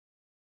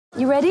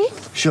You ready?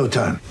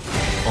 Showtime.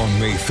 On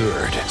May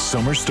 3rd,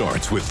 summer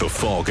starts with The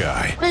Fall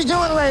Guy. Let's do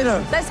it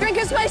later. Let's drink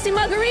a spicy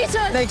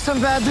margarita. Make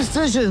some bad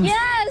decisions.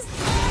 Yes!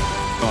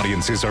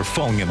 Audiences are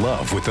falling in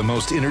love with the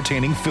most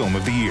entertaining film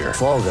of the year.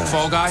 Fall Guy.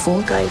 Fall Guy?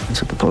 Fall guy.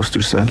 That's what the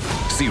poster said.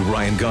 See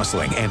Ryan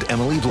Gosling and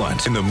Emily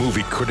Blunt in the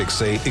movie critics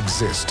say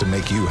exists to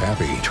make you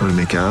happy. Trying to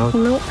make it out?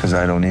 Nope. Because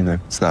I don't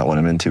either. It's not what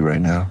I'm into right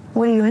now.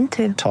 What are you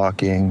into?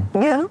 Talking.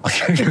 Yeah.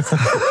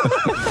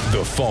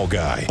 The Fall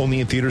Guy.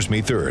 Only in theaters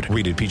May 3rd.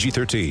 Rated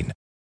PG-13.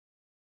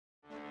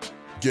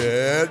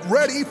 Get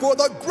ready for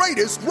the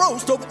greatest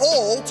roast of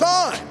all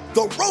time.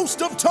 The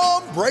Roast of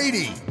Tom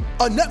Brady.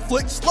 A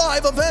Netflix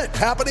live event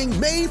happening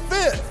May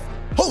 5th.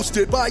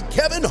 Hosted by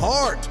Kevin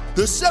Hart.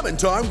 The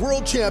 7-time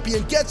world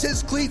champion gets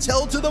his cleats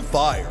held to the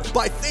fire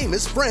by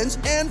famous friends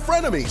and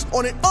frenemies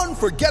on an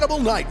unforgettable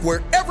night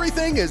where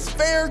everything is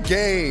fair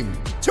game.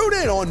 Tune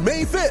in on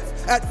May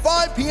 5th at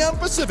 5 p.m.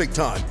 Pacific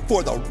time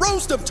for the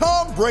Roast of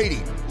Tom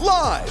Brady.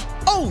 Live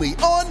only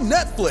on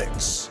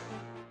Netflix.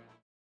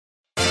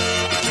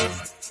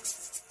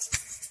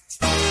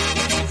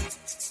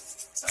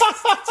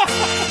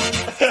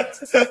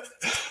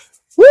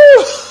 Woo!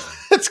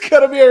 It's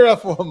gonna be a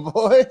rough one,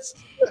 boys.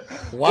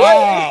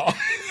 Wow.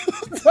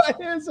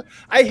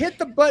 I hit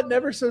the button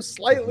ever so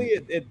slightly.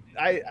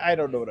 I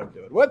don't know what I'm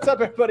doing. What's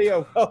up, everybody?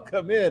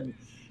 Welcome in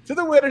to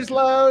the Winners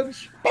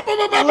Lounge. Let's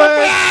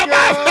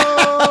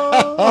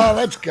go. Oh,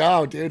 let's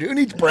go, dude. Who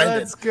needs Brendan?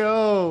 Let's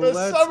go.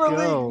 The Summer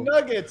League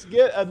Nuggets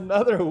get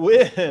another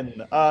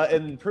win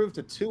and improve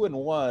to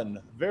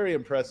 2-1. Very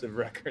impressive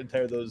record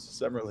there, those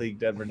Summer League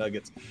Denver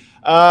Nuggets.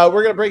 We're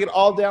going to break it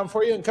all down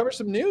for you and cover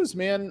some news,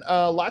 man.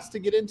 Lots to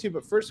get into,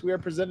 but first we are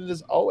presented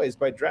as always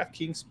by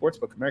DraftKings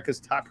Sportsbook, America's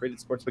top-rated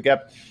sportsbook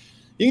app.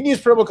 You can use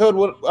promo code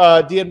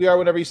DNVR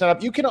whenever you sign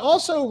up. You can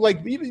also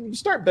you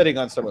start betting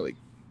on Summer League.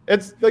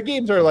 The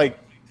games are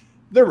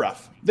they're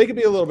rough. They can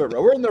be a little bit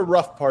rough. We're in the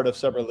rough part of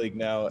Summer League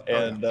now,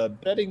 and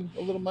betting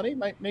a little money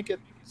might make it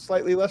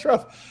slightly less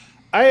rough.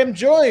 I am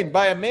joined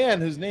by a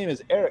man whose name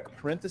is Eric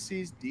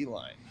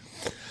 (D-Line).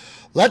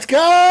 Let's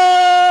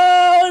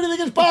go!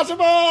 Anything is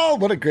possible.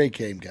 What a great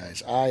game,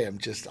 guys. I am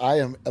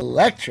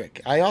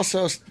electric. I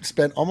also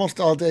spent almost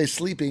all day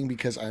sleeping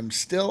because I'm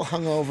still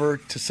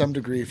hungover to some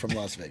degree from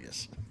Las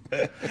Vegas.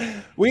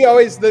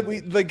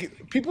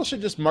 People should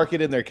just mark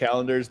it in their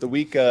calendars. The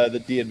week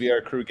the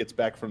DNVR crew gets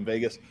back from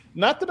Vegas,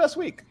 not the best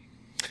week.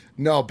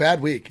 No,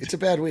 bad week. It's a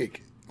bad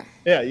week.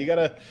 Yeah, you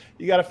gotta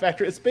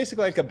factor. It's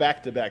basically like a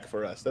back-to-back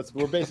for us.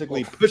 We're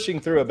basically pushing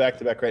through a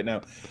back-to-back right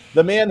now.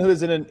 The man who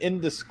is in an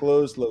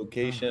undisclosed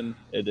location,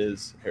 it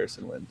is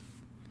Harrison Wind.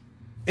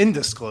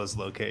 Undisclosed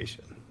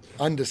location.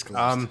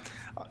 Undisclosed.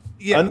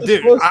 Yeah,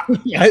 Undisclosed?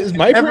 dude. Is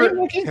my brain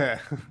working?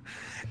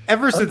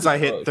 Ever since I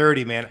hit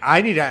 30, man,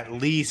 I need at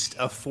least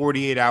a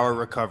 48-hour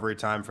recovery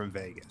time from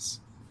Vegas.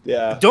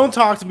 Yeah. Don't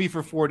talk to me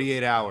for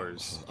 48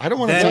 hours. I don't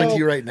want to talk to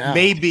you right now.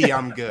 Maybe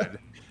I'm good.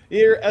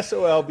 You're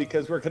SOL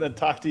because we're going to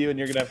talk to you and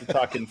you're going to have to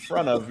talk in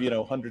front of,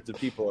 hundreds of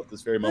people at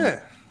this very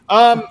moment.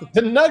 Yeah.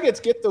 The Nuggets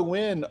get the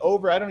win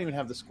over, I don't even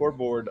have the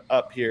scoreboard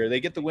up here. They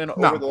get the win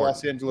over the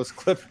Los Angeles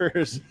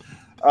Clippers.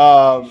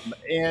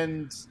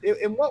 And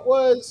what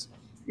was,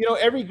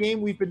 every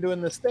game we've been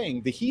doing this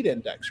thing, the heat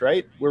index,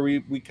 right? Where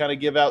we kind of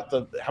give out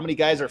how many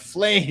guys are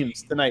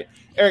flames tonight.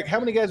 Eric, how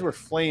many guys were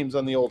flames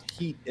on the old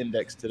heat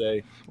index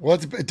today? Well,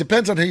 it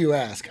depends on who you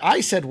ask.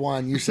 I said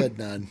one, you said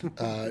none.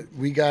 In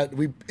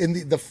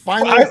the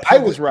final. I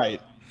was right.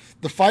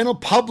 The final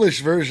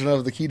published version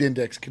of the heat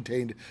index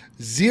contained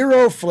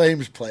 0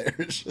 Flames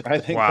players. I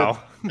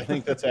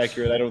think that's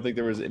accurate. I don't think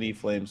there was any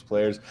Flames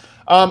players.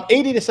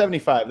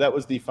 80-75. That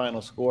was the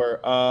final score.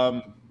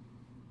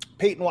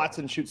 Peyton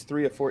Watson shoots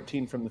 3 of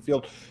 14 from the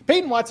field.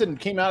 Peyton Watson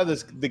came out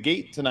of the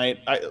gate tonight.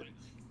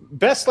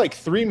 Best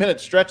 3-minute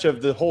stretch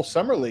of the whole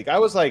summer league. I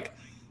was like,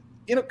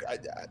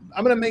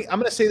 I'm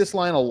gonna say this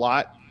line a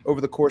lot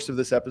over the course of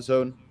this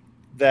episode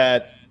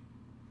that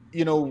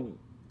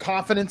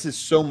confidence is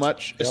so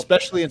much,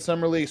 especially in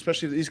summer league.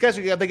 Especially these guys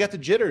they got the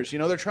jitters.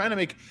 They're trying to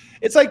make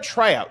it's like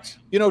tryouts.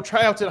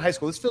 Tryouts in high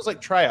school. This feels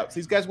like tryouts.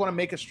 These guys want to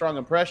make a strong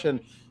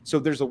impression, so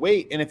there's a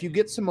weight. And if you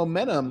get some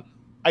momentum,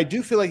 I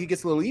do feel like it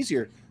gets a little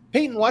easier.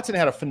 Peyton Watson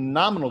had a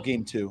phenomenal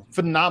game two.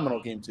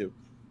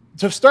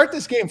 To start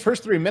this game,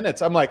 first 3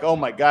 minutes, I'm like, oh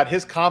my God,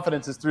 his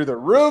confidence is through the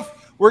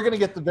roof. We're going to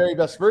get the very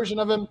best version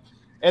of him.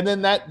 And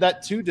then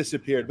that too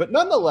disappeared. But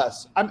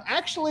nonetheless, I'm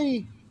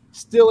actually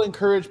still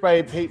encouraged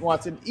by Peyton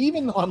Watson,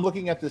 even though I'm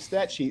looking at the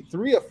stat sheet,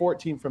 3 of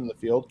 14 from the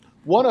field,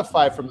 1 of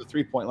 5 from the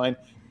 3-point line,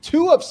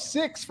 2 of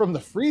 6 from the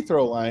free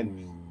throw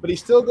line. But he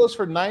still goes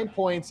for 9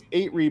 points,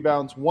 8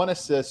 rebounds, 1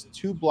 assist,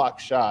 2 block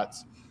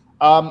shots.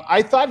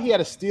 I thought he had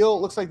a steal.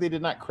 It looks like they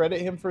did not credit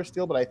him for a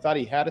steal, but I thought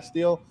he had a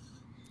steal.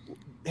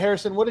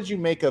 Harrison, what did you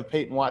make of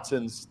Peyton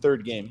Watson's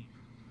third game?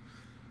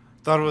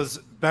 Thought it was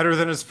better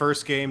than his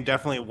first game,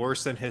 definitely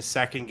worse than his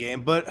second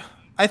game. But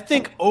I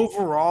think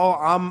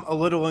overall, I'm a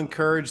little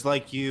encouraged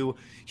like you.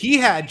 He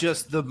had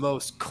just the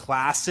most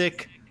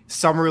classic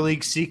summer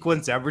league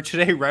sequence ever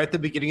today, right at the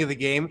beginning of the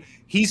game.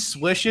 He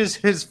swishes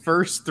his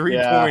first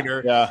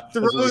three-pointer,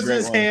 throws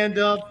his hand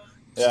up,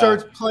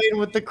 starts playing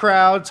with the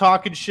crowd,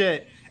 talking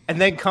shit, and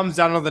then comes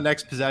down on the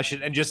next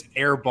possession and just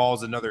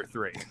airballs another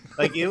 3.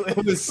 Like it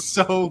was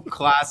so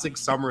classic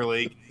Summer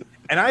League.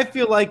 And I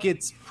feel like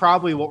it's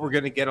probably what we're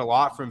going to get a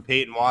lot from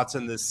Peyton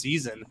Watson this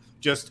season.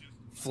 Just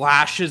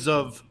flashes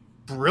of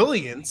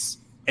brilliance.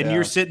 And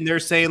you're sitting there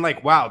saying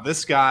like, wow,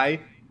 this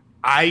guy,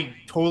 I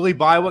totally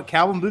buy what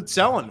Calvin Booth's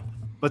selling.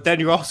 But then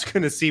you're also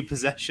going to see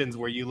possessions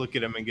where you look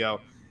at him and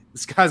go,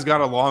 this guy's got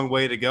a long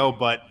way to go.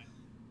 But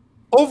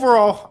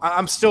overall,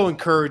 I'm still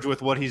encouraged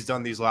with what he's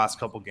done these last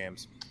couple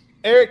games.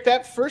 Eric,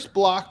 that first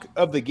block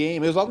of the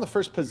game, it was on the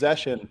first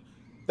possession.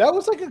 That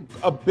was like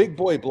a big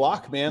boy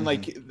block, man.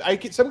 Like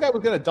some guy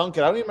was going to dunk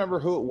it. I don't even remember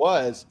who it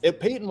was. It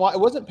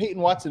wasn't Peyton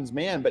Watson's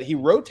man, but he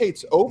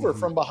rotates over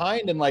from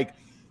behind and like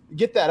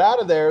get that out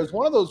of there. It was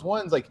one of those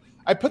ones. Like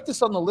I put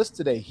this on the list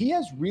today. He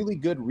has really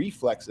good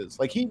reflexes.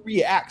 Like he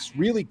reacts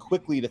really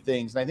quickly to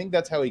things, and I think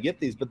that's how he get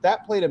these. But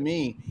that play to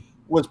me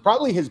was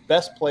probably his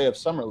best play of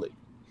Summer League.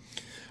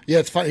 Yeah,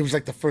 it's funny. It was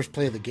like the first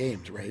play of the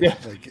game, right? Yeah.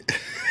 Like,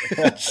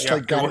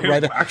 like got it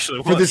right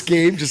for this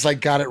game. Just like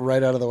got it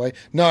right out of the way.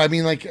 No, I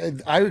mean, like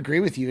I agree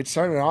with you. It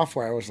started off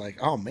where I was like,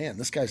 oh man,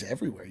 this guy's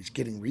everywhere. He's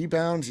getting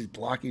rebounds. He's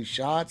blocking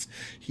shots.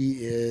 He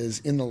is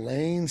in the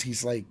lanes.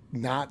 He's like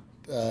not.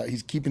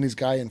 He's keeping his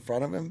guy in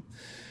front of him.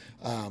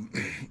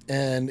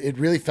 And it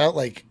really felt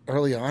like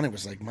early on, it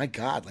was like, my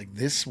God, like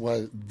this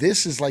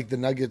is like the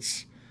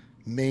Nuggets'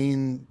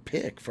 main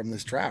pick from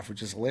this draft,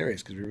 which is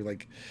hilarious because we were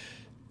like,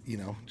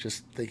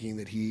 just thinking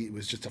that he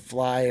was just a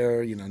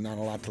flyer, not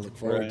a lot to look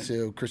forward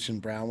to. Christian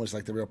Braun was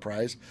like the real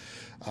prize.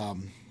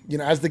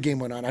 As the game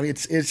went on, I mean,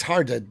 it's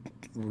hard to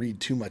read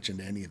too much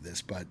into any of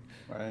this, but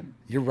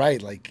you're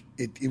right. Like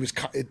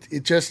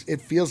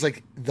it feels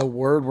like the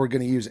word we're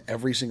going to use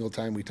every single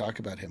time we talk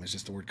about him is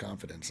just the word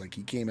confidence. Like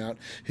he came out,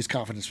 his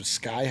confidence was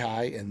sky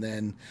high. And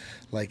then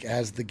like,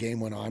 as the game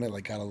went on, it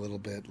like got a little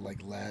bit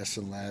like less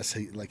and less.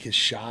 Like his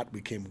shot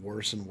became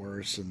worse and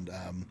worse. And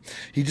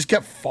he just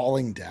kept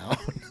falling down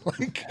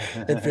like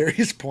at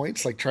various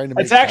points, like trying to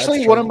make It's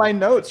actually one of my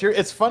notes.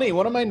 It's funny.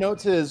 One of my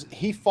notes is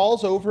he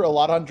falls over a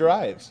lot on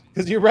drives.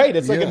 Because you're right.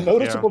 It's like a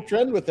noticeable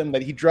trend with him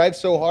that he drives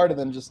so hard and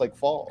then just like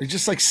falls. He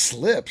just like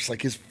slips,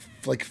 like his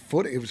like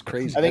foot. It was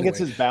crazy. I think it's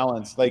his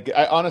balance. Like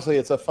honestly,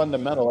 it's a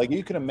fundamental. Like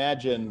you can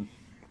imagine,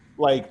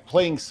 like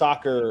playing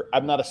soccer.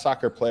 I'm not a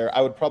soccer player.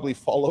 I would probably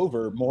fall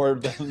over more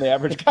than the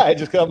average guy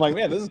just because I'm like,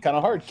 man, this is kind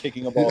of hard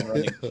kicking a ball and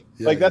running.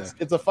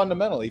 It's a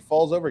fundamental. He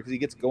falls over because he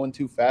gets going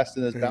too fast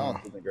and his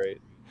balance isn't great.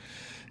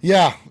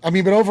 Yeah, I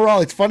mean, but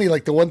overall, it's funny.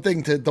 Like the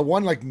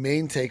one like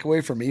main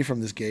takeaway for me from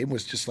this game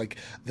was just like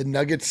the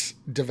Nuggets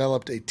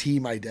developed a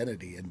team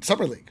identity in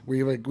Summer League. We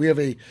have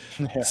a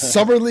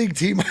Summer League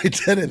team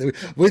identity.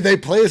 They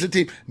play as a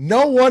team.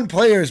 No one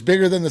player is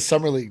bigger than the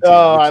Summer League team.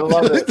 Oh, I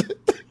love it.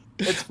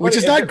 Which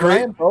is not great.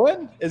 Ryan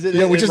Bowen? Is it?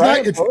 Yeah, which is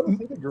not. It's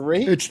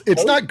great.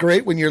 It's not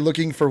great when you're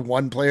looking for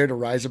one player to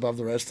rise above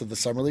the rest of the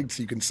Summer League,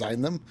 so you can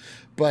sign them.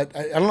 But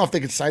I don't know if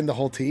they could sign the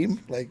whole team.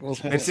 Like,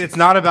 it's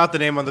not about the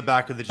name on the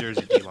back of the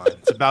jersey, D-line.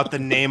 It's about the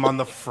name on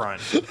the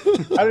front.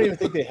 I don't even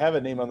think they have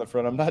a name on the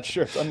front. I'm not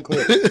sure. It's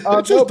unclear.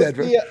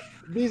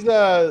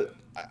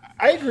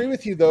 I agree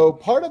with you though.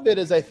 Part of it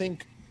is, I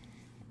think,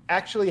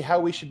 actually how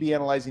we should be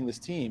analyzing this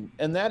team,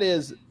 and that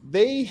is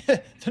the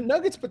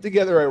Nuggets put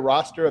together a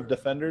roster of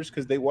defenders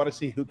because they want to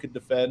see who can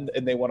defend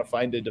and they want to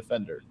find a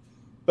defender.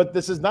 But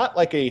this is not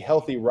like a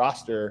healthy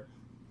roster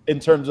in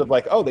terms of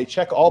like, oh, they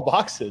check all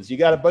boxes. You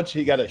got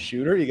a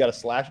shooter, you got a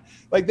slash.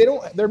 Like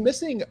they're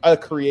missing a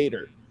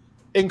creator.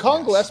 And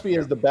Colin Gillespie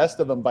is the best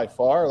of them by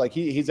far. Like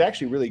he's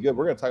actually really good.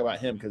 We're going to talk about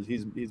him because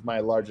he's my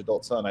large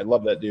adult son. I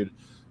love that dude.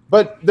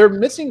 But they're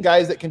missing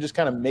guys that can just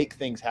kind of make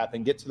things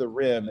happen, get to the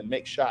rim and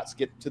make shots,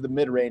 get to the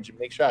mid-range and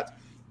make shots.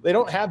 They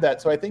don't have that.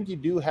 So I think you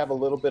do have a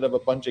little bit of a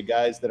bunch of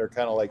guys that are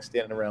kind of like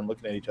standing around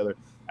looking at each other.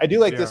 I do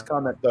like this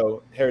comment,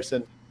 though,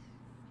 Harrison.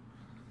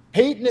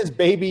 Peyton is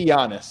baby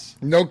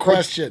Giannis. No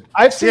question.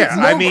 I've seen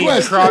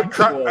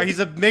he's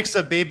a mix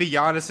of baby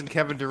Giannis and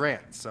Kevin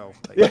Durant. So,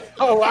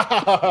 oh,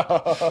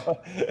 wow.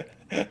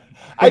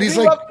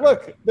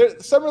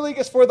 Look, Summer League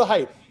is for the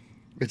hype.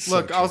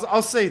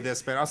 I'll say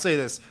this, man. I'll say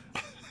this.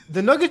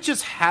 The Nuggets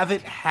just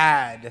haven't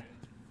had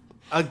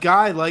a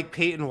guy like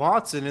Peyton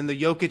Watson in the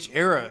Jokic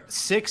era,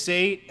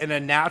 6'8" and a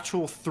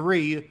natural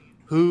 3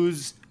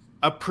 who's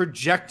a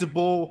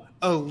projectable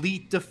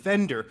elite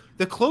defender.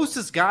 The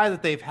closest guy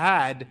that they've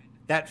had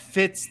that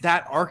fits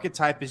that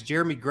archetype is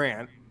Jeremy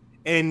Grant.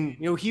 And,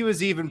 he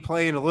was even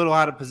playing a little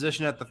out of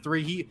position at the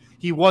 3.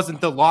 He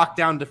wasn't the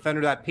lockdown defender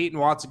that Peyton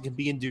Watson can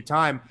be in due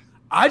time.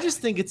 I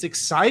just think it's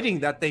exciting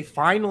that they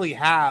finally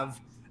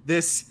have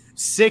this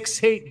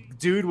 6'8"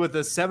 dude with a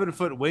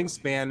 7-foot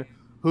wingspan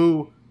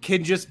who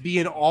can just be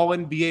an all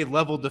NBA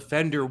level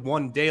defender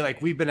one day.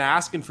 Like we've been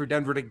asking for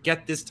Denver to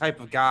get this type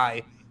of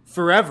guy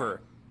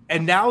forever.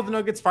 And now the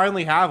Nuggets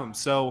finally have him.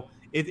 So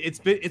it's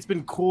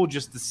been cool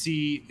just to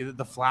see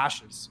the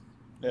flashes.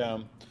 Yeah.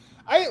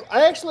 I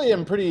actually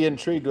am pretty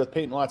intrigued with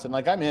Peyton Watson.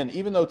 Like I'm in,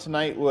 even though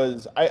tonight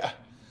was,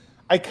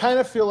 I kind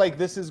of feel like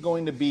this is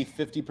going to be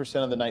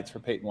 50% of the nights for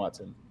Peyton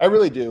Watson. I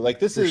really do. Like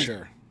this is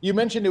You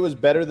mentioned it was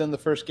better than the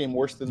first game,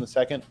 worse than the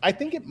second. I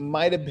think it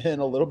might have been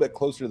a little bit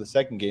closer to the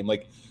second game.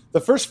 Like the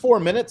first 4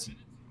 minutes,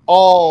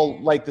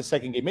 all like the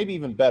second game, maybe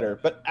even better.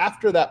 But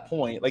after that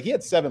point, like he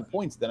had 7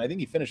 points then. I think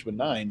he finished with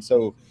 9.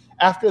 So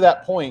after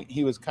that point,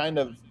 he was kind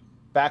of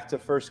back to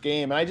first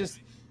game. And I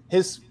just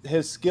his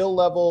skill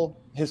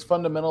level, his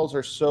fundamentals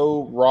are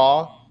so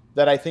raw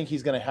that I think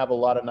he's going to have a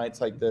lot of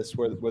nights like this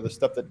where the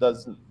stuff that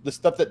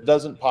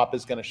doesn't pop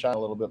is going to shine a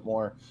little bit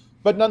more.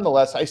 But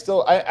nonetheless, I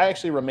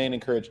actually remain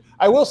encouraged.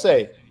 I will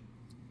say,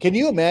 can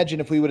you imagine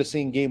if we would have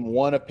seen game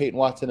 1 of Peyton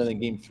Watson and then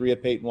game 3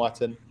 of Peyton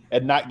Watson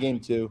and not game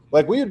 2?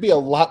 Like we would be a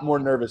lot more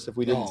nervous if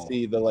we didn't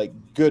see the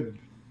good,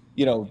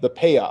 the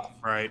payoff.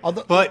 Right.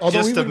 But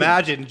just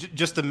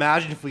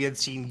imagine if we had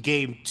seen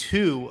game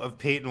 2 of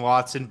Peyton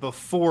Watson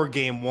before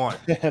game 1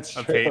 That's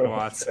of true. Peyton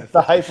Watson.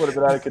 The hype would have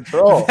been out of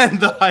control. And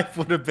the hype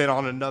would have been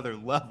on another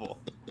level.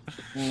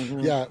 Mm-hmm.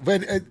 Yeah,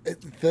 but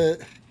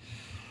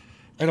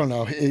I don't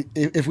know.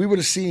 If we would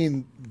have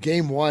seen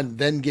game 1,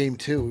 then game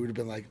 2, we would have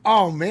been like,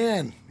 "Oh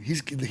man, he's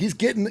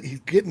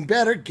getting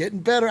better.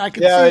 I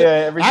can see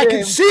it. I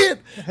can see it."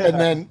 And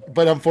then,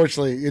 but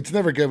unfortunately, it's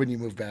never good when you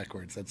move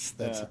backwards.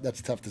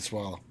 That's tough to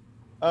swallow.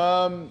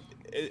 I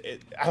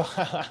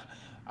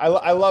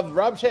love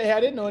Rob Shea.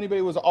 I didn't know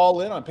anybody was all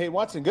in on Peyton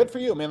Watson. Good for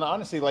you, man.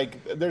 Honestly,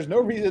 like, there's no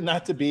reason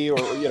not to be, or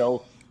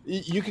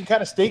you can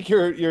kind of stake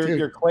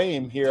your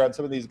claim here on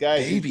some of these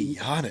guys. Baby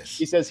Giannis.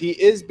 He says he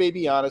is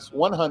baby Giannis,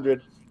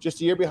 100. Just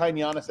a year behind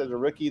Giannis as a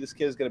rookie. This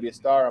kid is going to be a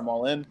star. I'm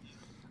all in.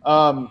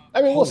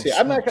 We'll see.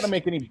 I'm not going to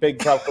make any big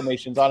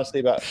proclamations,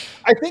 honestly. But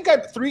I think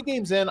 3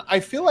 games in,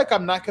 I feel like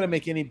I'm not going to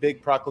make any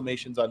big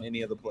proclamations on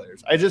any of the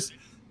players.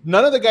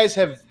 None of the guys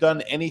have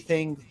done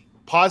anything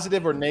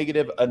positive or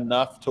negative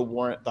enough to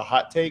warrant the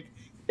hot take.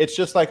 It's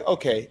just like,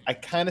 okay, I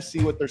kind of see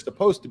what they're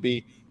supposed to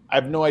be. I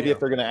have no idea if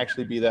they're going to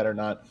actually be that or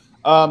not.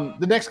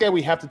 The next guy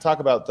we have to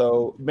talk about,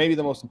 though, maybe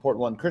the most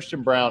important one,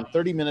 Christian Braun,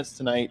 30 minutes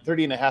tonight,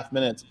 30 and a half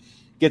minutes.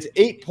 Gets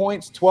 8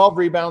 points, 12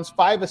 rebounds,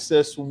 5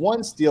 assists,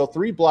 1 steal,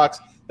 3 blocks.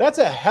 That's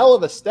a hell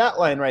of a stat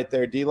line right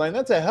there, D-line.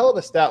 That's a hell of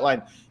a stat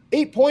line.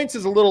 8 points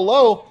is a little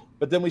low,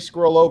 but then we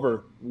scroll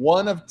over.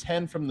 1 of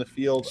 10 from the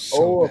field,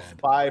 0 of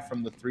 5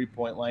 from the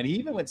three-point line. He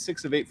even went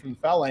 6 of 8 from the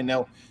foul line.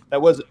 Now,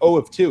 that was 0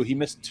 of 2. He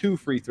missed 2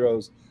 free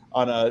throws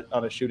on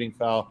a shooting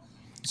foul.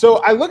 So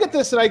I look at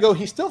this and I go,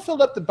 he still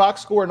filled up the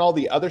box score and all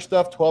the other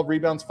stuff, 12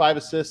 rebounds, 5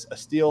 assists, a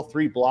steal,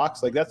 3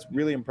 blocks. Like, that's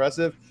really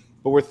impressive.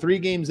 But we're 3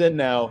 games in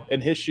now,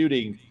 and his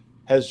shooting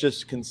has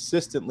just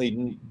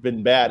consistently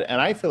been bad. And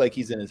I feel like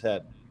he's in his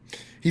head.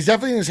 He's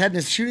definitely in his head, and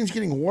his shooting's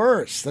getting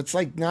worse. That's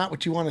like not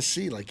what you want to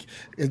see. Like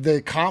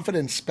the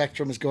confidence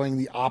spectrum is going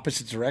the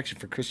opposite direction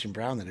for Christian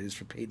Braun than it is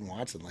for Peyton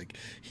Watson. Like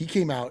he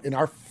came out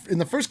in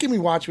the first game we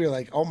watched, we were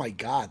like, oh my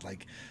God,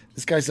 like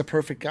this guy's the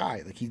perfect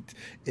guy. Like he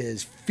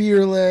is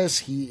fearless.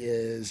 He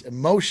is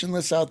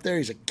emotionless out there.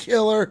 He's a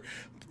killer.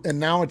 And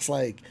now it's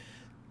like,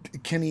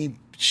 can he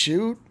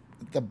shoot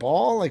the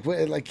ball?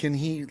 Like can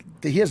he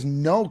has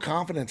no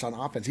confidence on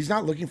offense. He's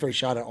not looking for a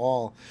shot at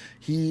all.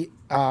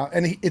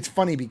 It's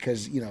funny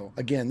because,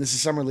 again, this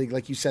is summer league.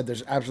 Like you said,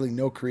 there's absolutely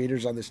no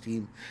creators on this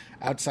team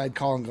outside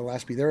Colin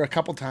Gillespie. There were a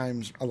couple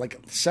times, like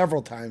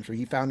several times, where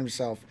he found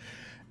himself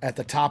at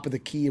the top of the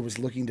key and was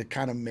looking to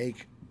kind of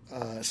make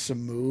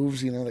some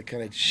moves, that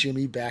kind of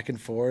shimmy back and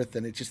forth,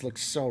 and it just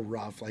looks so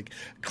rough. Like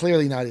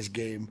clearly not his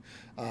game.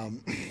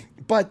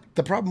 But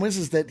the problem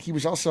is that he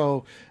was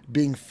also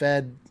being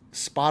fed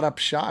spot up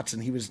shots,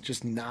 and he was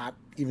just not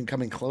even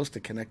coming close to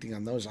connecting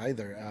on those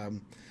either.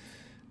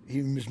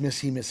 He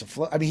missed a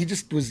flow. I mean, he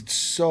just was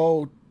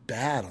so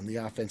bad on the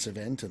offensive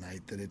end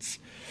tonight that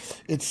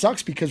it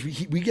sucks because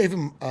we gave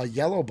him a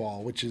yellow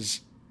ball, which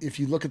is, if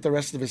you look at the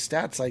rest of his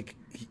stats, like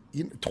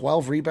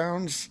 12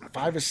 rebounds,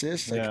 5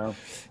 assists,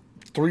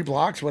 3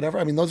 blocks, whatever.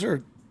 I mean,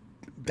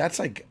 that's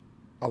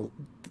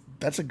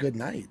a good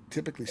night,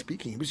 typically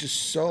speaking. He was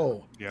just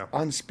so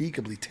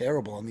unspeakably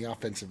terrible on the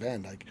offensive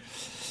end.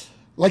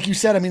 Like you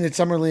said, I mean, it's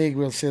summer league.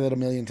 We'll say that a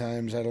million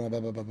times. I don't know, blah,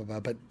 blah, blah, blah, blah.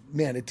 But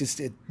man,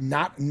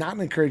 not an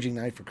encouraging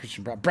night for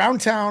Christian Braun.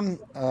 Browntown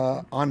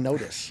on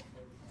notice.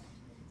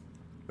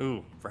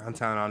 Ooh,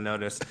 Browntown on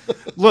notice.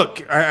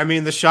 Look, I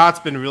mean, the shot's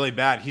been really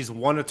bad. He's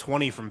 1 of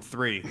 20 from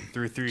 3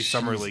 through 3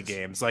 summer league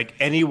games. Like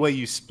any way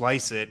you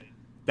splice it,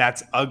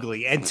 that's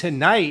ugly. And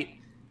tonight,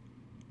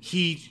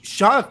 he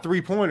shot a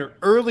 3-pointer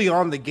early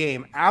on the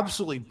game,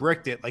 absolutely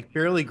bricked it, like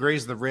barely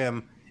grazed the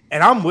rim.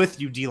 And I'm with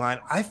you, D-Line.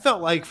 I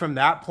felt like from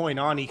that point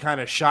on, he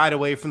kind of shied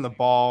away from the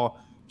ball,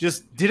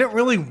 just didn't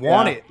really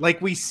want it. Like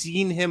we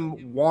seen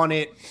him want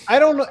it. I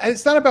don't know.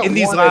 It's not about in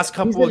these last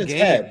couple of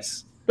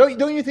games. Don't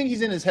you think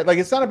he's in his head? Like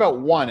it's not about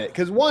want it,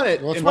 because want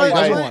it. Well, that's why he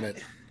doesn't want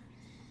it.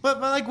 But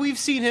like we've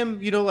seen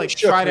him,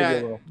 try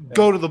to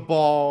go to the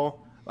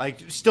ball, like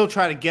still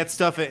try to get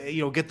stuff,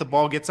 get the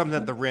ball, get something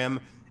at the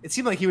rim. It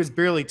seemed like he was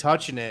barely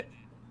touching it.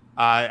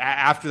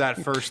 After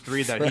that first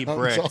 3 that he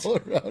bricked. All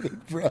around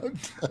in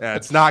yeah,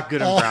 it's not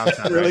good in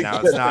Browntown right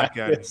now. It's not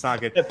good. It's not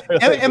good.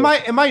 Am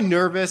I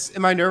nervous?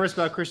 Am I nervous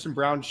about Christian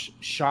Braun's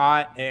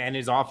shot and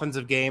his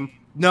offensive game?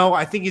 No,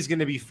 I think he's going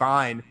to be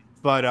fine.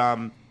 But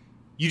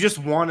you just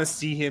want to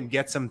see him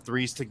get some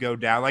threes to go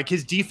down. Like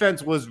his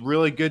defense was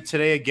really good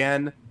today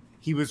again.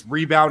 He was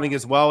rebounding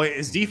as well.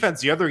 His defense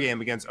the other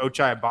game against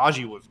Ochai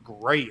Agbaji was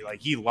great. Like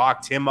he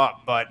locked him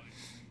up, but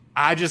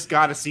I just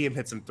got to see him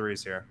hit some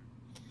threes here.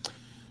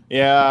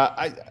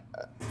 Yeah,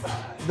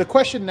 the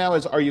question now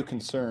is, are you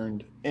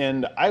concerned?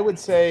 And I would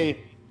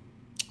say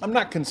I'm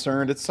not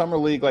concerned. It's Summer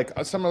League. Like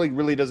Summer League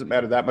really doesn't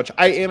matter that much.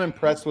 I am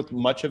impressed with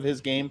much of his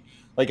game.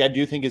 Like I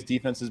do think his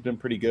defense has been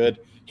pretty good.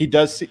 He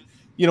does see,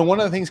 one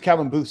of the things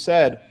Calvin Booth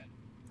said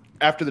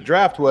after the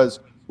draft was,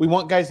 we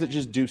want guys that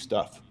just do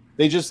stuff.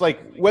 They just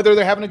whether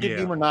they're having a good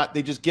game or not,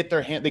 they just get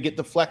their hand, they get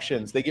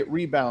deflections, they get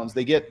rebounds,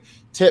 they get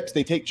tips,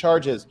 they take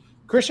charges.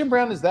 Christian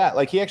Braun is that.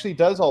 Like he actually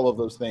does all of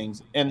those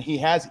things, and he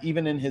has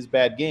even in his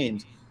bad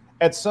games.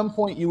 At some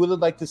point, you would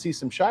like to see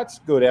some shots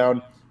go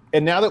down.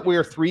 And now that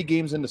we're 3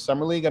 games into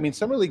Summer League, I mean,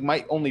 Summer League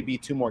might only be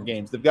 2 more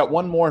games. They've got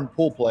 1 more in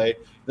pool play.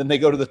 Then they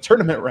go to the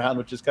tournament round,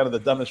 which is kind of the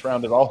dumbest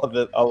round in all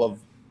of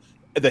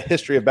the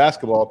history of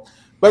basketball.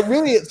 But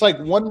really, it's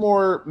 1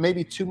 more,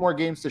 maybe 2 more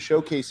games to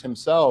showcase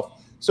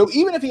himself. So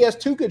even if he has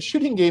 2 good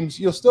shooting games,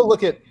 you'll still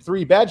look at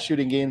 3 bad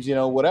shooting games,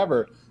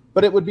 whatever.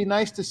 But it would be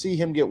nice to see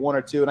him get 1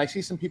 or 2. And I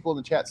see some people in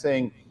the chat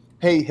saying,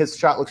 hey, his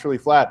shot looks really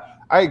flat.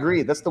 I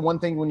agree. That's the one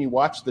thing when you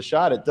watch the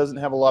shot, it doesn't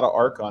have a lot of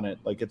arc on it.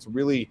 Like it's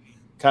really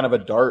kind of a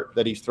dart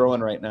that he's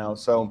throwing right now.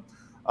 So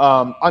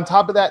on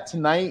top of that,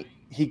 tonight,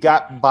 he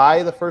got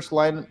by the first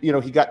line.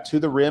 He got to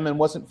the rim and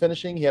wasn't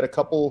finishing. He had a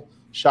couple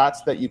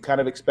shots that you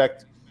kind of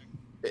expect.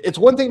 It's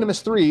one thing to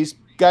miss threes.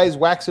 Guys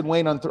wax and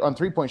wane on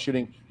three-point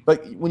shooting.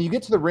 But when you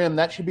get to the rim,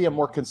 that should be a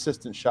more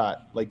consistent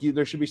shot.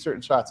 There should be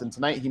certain shots. And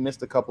tonight he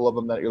missed a couple of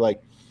them that you're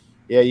like,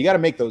 yeah, you got to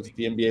make those at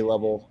the NBA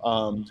level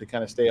to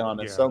kind of stay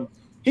honest. Yeah. So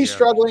he's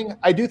struggling.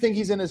 I do think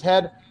he's in his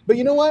head. But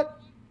you know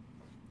what?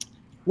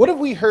 What have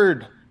we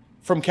heard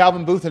from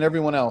Calvin Booth and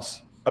everyone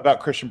else about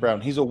Christian Braun?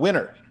 He's a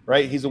winner,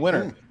 right? He's a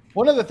winner.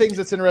 One of the things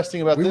that's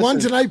interesting about we won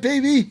tonight,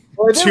 baby.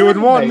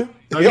 2-1.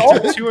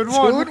 2-1.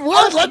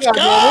 2-1. Let's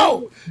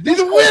go. He's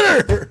a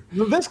winner.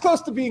 This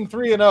close to being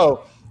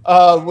 3-0.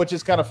 Which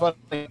is kind of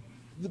funny.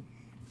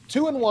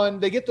 2-1,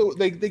 they get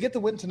the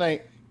win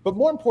tonight. But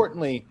more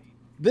importantly,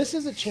 this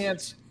is a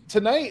chance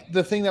tonight.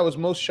 The thing that was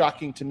most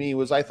shocking to me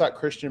was I thought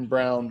Christian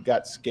Braun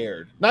got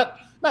scared, not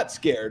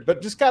scared,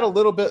 but just got a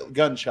little bit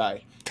gun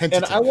shy.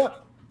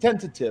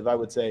 Tentative, I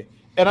would say.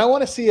 And I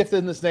want to see if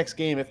in this next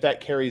game if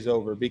that carries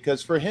over,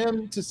 because for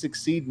him to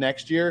succeed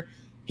next year,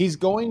 he's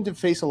going to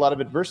face a lot of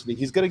adversity.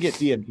 He's going to get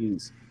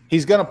DNPs.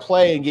 He's going to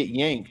play and get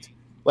yanked.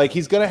 Like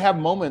he's going to have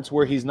moments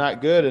where he's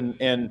not good.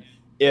 And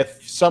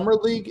if Summer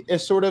League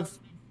is sort of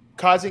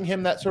causing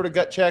him that sort of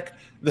gut check,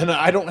 then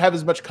I don't have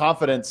as much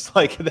confidence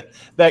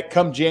that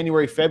come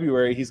January,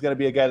 February, he's going to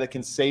be a guy that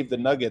can save the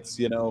Nuggets,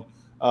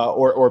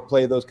 or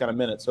play those kind of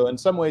minutes. So in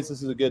some ways,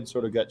 this is a good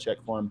sort of gut check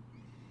for him.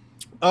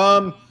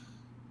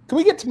 Can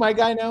we get to my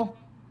guy now?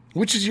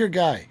 Which is your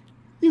guy?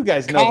 You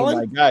guys know who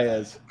my guy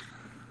is.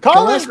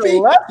 Colin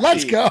Gillespie.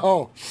 Let's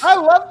go. I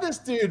love this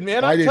dude,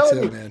 man. I do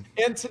too, man.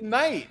 And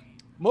tonight,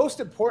 most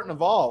important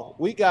of all,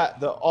 we got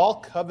the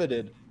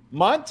all-coveted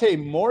Monte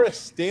Morris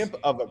stamp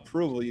of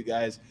approval, you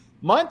guys.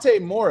 Monte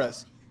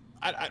Morris,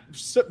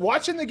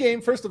 watching the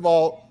game, first of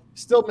all,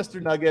 still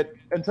Mr. Nugget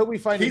until we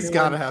find he's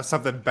got to have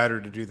something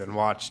better to do than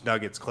watch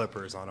Nuggets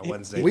Clippers on a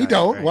Wednesday we night.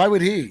 Don't. Right? Why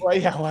would he? Well,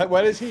 yeah,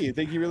 why does he? You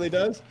think he really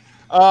does?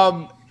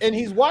 And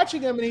he's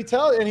watching him,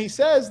 and he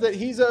says that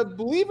he's a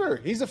believer.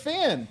 He's a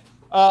fan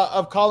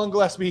of Colin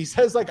Gillespie. He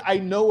says, I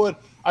know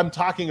what I'm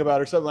talking about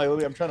or something like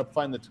that. I'm trying to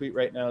find the tweet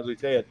right now as we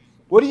say it.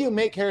 What do you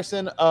make,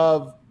 Harrison,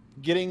 of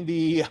getting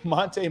the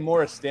Monte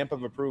Morris stamp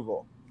of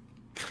approval?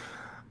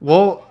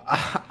 Well,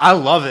 I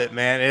love it,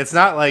 man. It's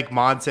not like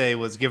Monte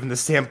was given the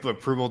stamp of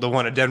approval to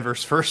one of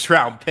Denver's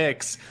first-round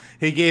picks.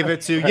 He gave it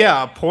to,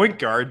 a point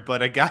guard,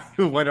 but a guy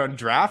who went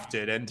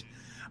undrafted.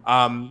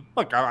 And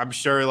look, I'm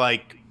sure,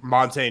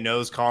 Monte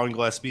knows Colin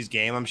Gillespie's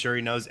game. I'm sure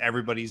he knows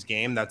everybody's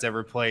game that's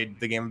ever played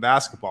the game of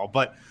basketball.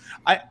 But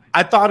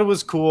I thought it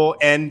was cool,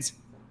 and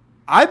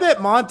I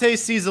bet Monte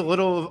sees a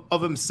little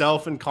of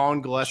himself in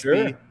Colin Gillespie.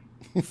 Sure.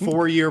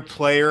 4-year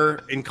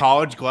player in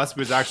college. Gillespie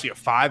was actually a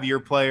 5-year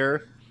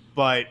player,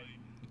 but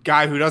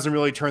guy who doesn't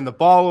really turn the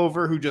ball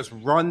over, who just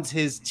runs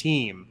his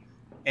team.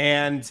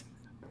 And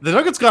the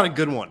Nuggets got a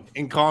good one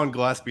in Colin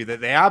Gillespie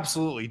that they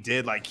absolutely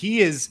did.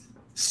 He is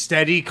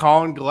steady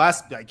Colin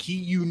Gillespie.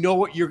 You know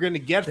what you're going to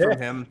get from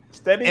him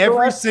steady every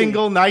Gillespie.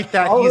 Single night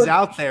that he's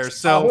out there.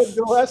 So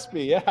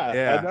Gillespie,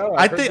 yeah.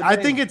 I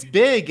think it's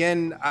big,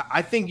 and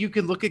I think you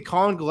can look at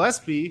Colin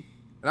Gillespie,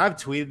 and I've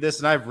tweeted this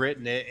and I've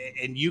written it,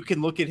 and you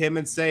can look at him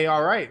and say,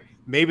 all right,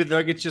 maybe the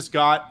Nuggets just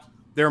got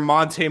their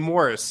Monte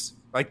Morris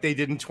like they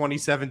did in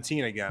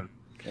 2017 again.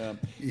 Yeah.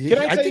 Can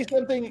I tell you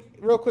something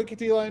real quick,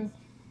 D-Line?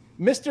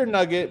 Mr.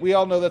 Nugget, we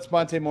all know that's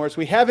Monte Morris.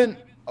 We haven't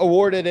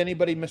awarded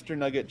anybody Mr.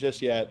 Nugget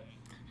just yet.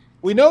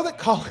 We know that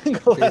Colin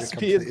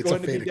Gillespie is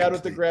going to be down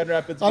with the Grand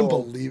Rapids Gold.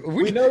 Unbelievable.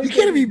 We know he's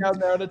going to be down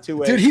there on a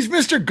two-way. Dude, he's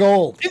Mr.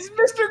 Gold. He's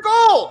Mr.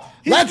 Gold.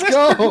 Let's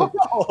go.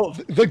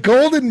 Gold. The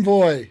golden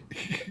boy.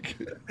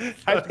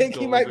 I think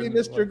he might be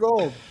Mr.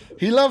 Gold.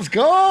 He loves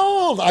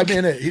gold. I'm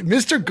in it.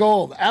 Mr.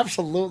 Gold,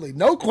 absolutely,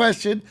 no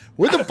question.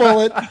 With a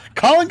bullet,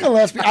 Colin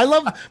Gillespie.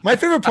 My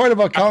favorite part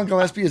about Colin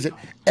Gillespie is that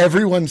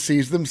everyone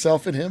sees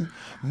themselves in him.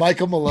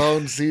 Michael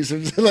Malone sees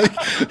him like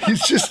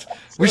he's just.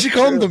 We should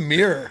call him the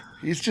mirror.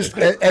 He's just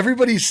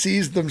everybody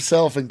sees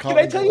themselves in Colin.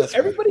 Can I tell Gillespie. you,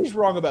 everybody's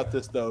wrong about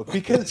this though,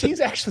 because he's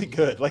actually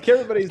good. Like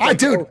everybody's like,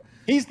 dude. Oh,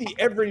 he's the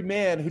every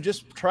man who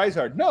just tries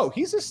hard. No,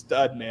 he's a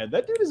stud, man.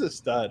 That dude is a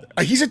stud.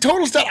 He's a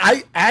total stud.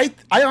 I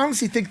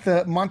honestly think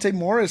the Monte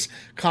Morris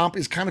comp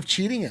is kind of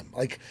cheating him.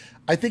 Like,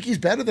 I think he's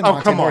better than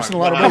Monte Morris in a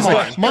lot of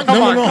ways. Hold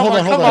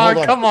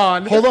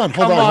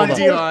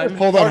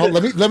on.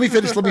 Let me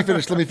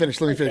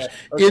finish.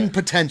 Okay. In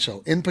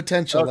potential,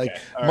 okay. Like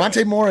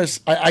Monte Morris,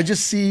 I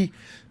just see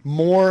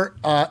more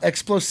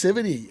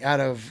explosivity out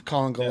of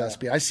Colin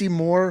Gillespie. I see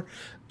more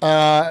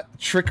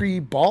trickery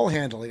ball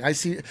handling. I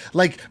see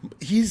like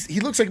he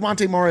looks like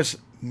Monte Morris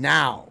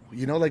now.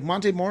 You know, like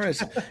Monte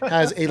Morris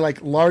has a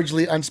like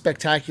largely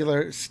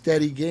unspectacular,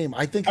 steady game.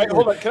 I think.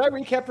 Hold on. Can I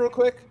recap real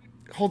quick?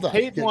 Hold on.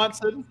 Peyton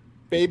Watson,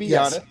 baby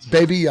Giannis.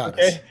 Baby Giannis.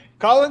 Okay.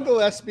 Colin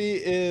Gillespie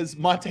is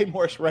Monte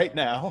Morris right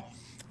now.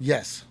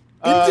 Yes.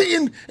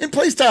 In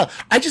play style.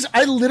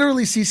 I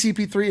literally see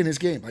CP3 in his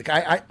game. Like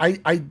I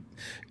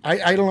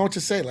don't know what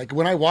to say. Like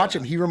when I watch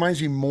him, he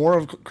reminds me more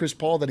of Chris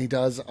Paul than he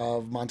does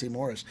of Monte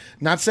Morris.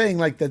 Not saying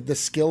like that the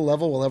skill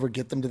level will ever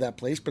get them to that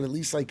place, but at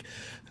least like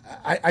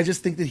I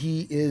just think that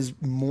he is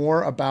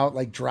more about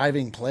like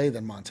driving play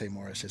than Monte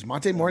Morris is.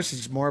 Monte Morris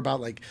is more about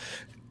like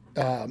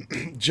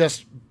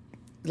just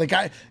like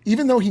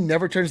even though he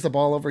never turns the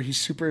ball over, he's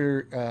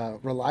super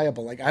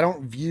reliable. Like I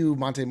don't view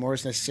Monte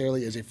Morris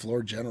necessarily as a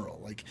floor general.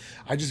 Like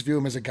I just view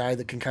him as a guy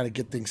that can kind of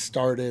get things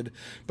started.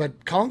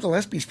 But Colin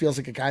Gillespie feels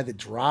like a guy that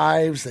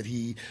drives, that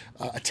he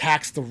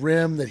attacks the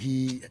rim, that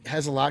he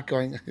has a lot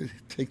going.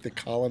 Take the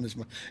Colin as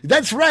my.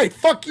 That's right.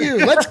 Fuck you.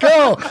 Let's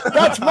go.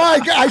 That's my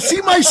guy. I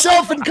see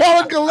myself in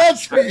Colin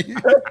Gillespie.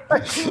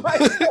 If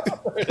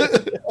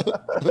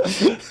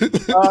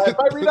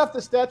I read off the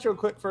stats real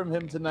quick from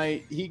him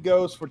tonight, he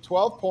goes for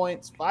 12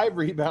 points, 5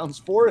 rebounds,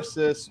 4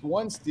 assists,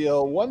 1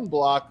 steal, 1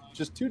 block,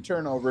 just 2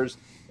 turnovers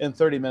in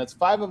 30 minutes,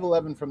 5 of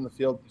 11 from the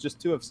field, just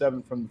 2 of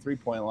 7 from the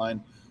 3-point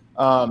line.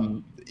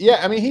 Yeah,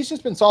 I mean, he's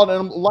just been solid,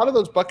 and a lot of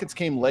those buckets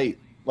came late,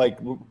 like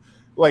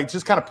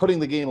just kind of putting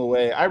the game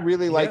away. I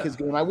really like his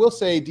game. I will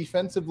say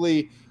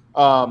defensively,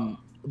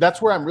 that's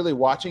where I'm really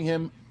watching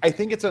him. I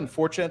think it's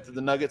unfortunate that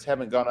the Nuggets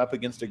haven't gone up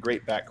against a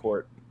great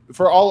backcourt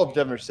for all of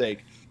Denver's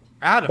sake.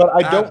 But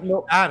I don't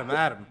know.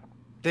 Adam.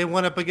 They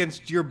went up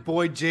against your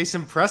boy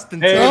Jason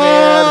Preston. Hey,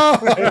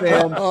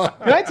 man.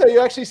 Can I tell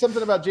you actually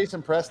something about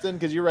Jason Preston?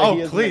 Because you're right,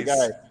 he is please,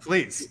 that guy.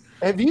 Please.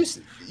 Have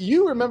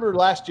you remember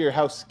last year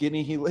how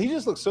skinny he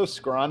just looked so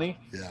scrawny?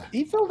 Yeah.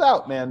 He filled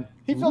out, man.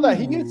 He filled out.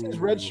 He used his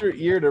redshirt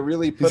year to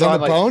really put He's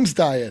on the Bones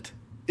diet.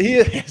 He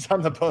is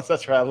on the Bones.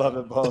 That's right. I love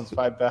it. Bones,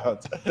 5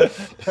 pounds.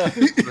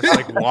 It's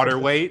like water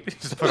weight.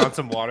 Just put on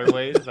some water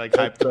weight. Like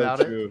hyped about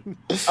it.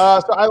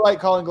 So I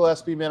like Colin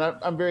Gillespie, man.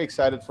 I'm very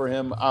excited for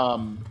him.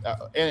 And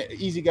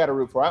easy guy to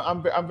root for.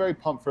 I'm very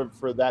pumped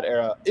for that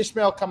era.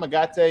 Ishmael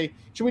Kamagate.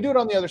 Should we do it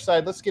on the other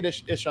side? Let's get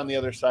Ish on the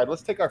other side.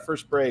 Let's take our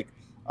first break.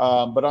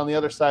 But on the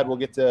other side, we'll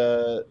get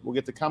to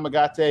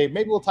Kamagate.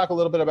 Maybe we'll talk a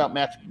little bit about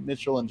Matt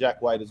Mitchell and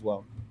Jack White as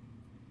well.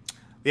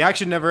 The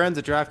action never ends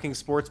at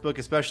DraftKings Sportsbook,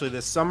 especially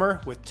this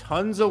summer. With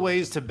tons of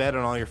ways to bet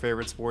on all your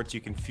favorite sports, you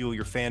can fuel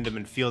your fandom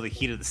and feel the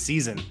heat of the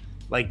season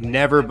like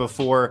never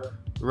before.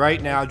 Right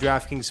now,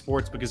 DraftKings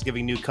Sportsbook is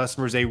giving new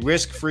customers a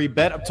risk-free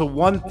bet up to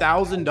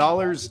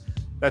 $1,000.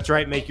 That's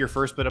right, make your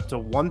first bet up to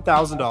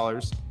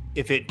 $1,000.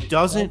 If it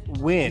doesn't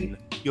win,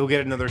 you'll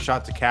get another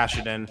shot to cash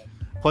it in.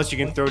 Plus, you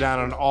can throw down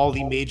on all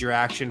the major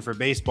action for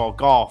baseball,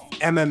 golf,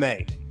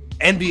 MMA,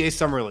 NBA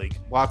Summer League,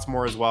 lots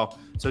more as well.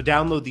 So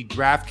download the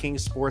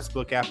DraftKings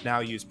Sportsbook app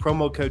now. Use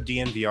promo code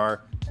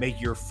DNVR.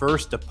 Make your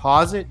first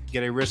deposit.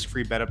 Get a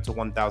risk-free bet up to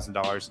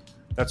 $1,000.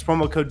 That's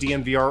promo code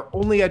DNVR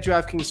only at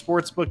DraftKings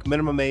Sportsbook.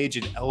 Minimum age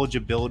and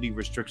eligibility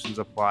restrictions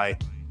apply.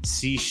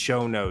 See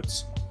show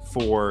notes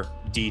for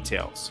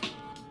details.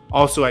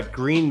 Also at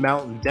Green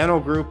Mountain Dental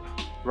Group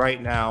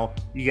right now,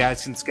 you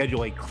guys can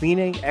schedule a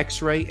cleaning,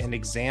 x-ray, and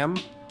exam.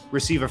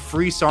 Receive a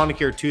free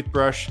Sonicare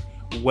toothbrush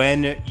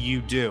when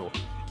you do.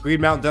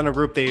 Green Mountain Dental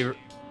Group, they're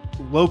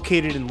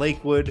located in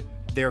Lakewood.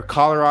 They're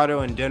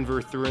Colorado and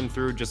Denver through and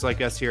through, just like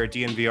us here at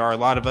DNVR. A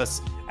lot of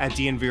us at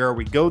DNVR,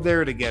 we go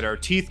there to get our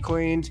teeth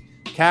cleaned,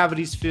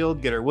 cavities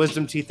filled, get our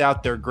wisdom teeth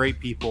out. They're great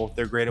people.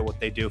 They're great at what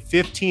they do.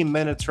 15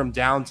 minutes from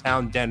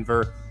downtown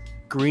Denver.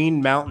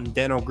 Green Mountain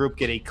Dental Group.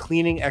 Get a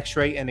cleaning,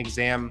 x-ray, and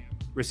exam.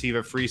 Receive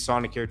a free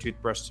Sonicare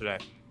toothbrush today.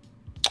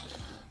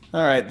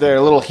 All right, there,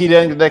 a little heat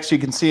index. You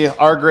can see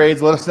our grades.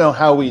 Let us know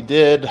how we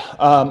did.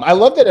 I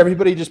love that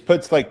everybody just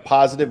puts like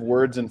positive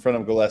words in front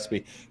of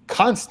Gillespie.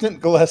 Constant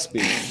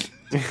Gillespie.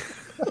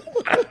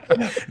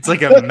 It's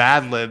like a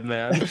Mad Lib,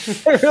 man.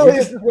 It really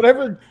is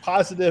whatever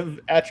positive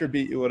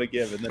attribute you want to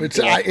give. And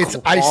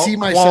then I see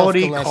myself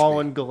quality Gillespie.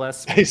 Colin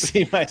Gillespie. I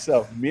see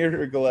myself,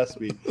 Mirror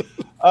Gillespie.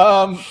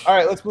 All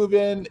right, let's move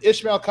in.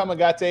 Ishmael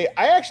Kamagate.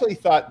 I actually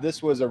thought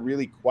this was a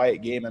really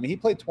quiet game. I mean, he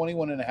played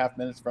 21 and a half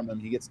minutes from him.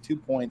 He gets 2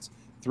 points,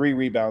 3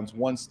 rebounds,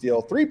 1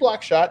 steal, 3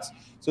 block shots.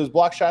 So his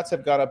block shots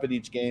have gone up in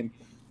each game.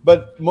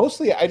 But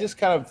mostly I just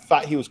kind of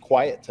thought he was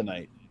quiet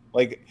tonight.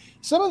 Like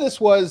some of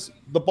this was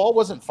the ball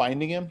wasn't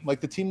finding him.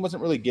 Like the team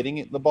wasn't really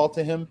getting the ball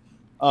to him.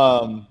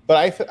 But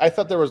I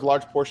thought there was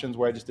large portions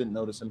where I just didn't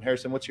notice him.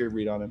 Harrison, what's your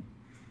read on him?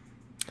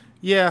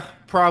 Yeah,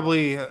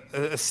 probably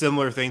a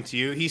similar thing to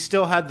you. He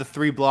still had the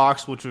 3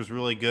 blocks, which was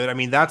really good. I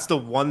mean, that's the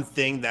one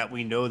thing that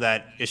we know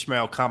that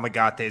Ishmael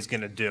Kamagate is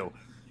going to do.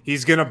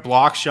 He's going to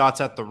block shots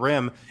at the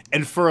rim.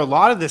 And for a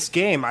lot of this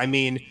game, I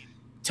mean,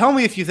 tell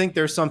me if you think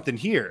there's something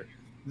here.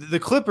 The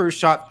Clippers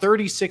shot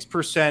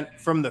 36%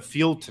 from the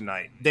field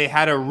tonight. They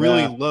had a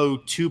really low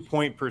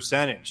 2-point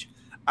percentage.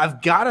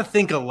 I've got to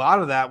think a lot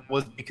of that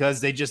was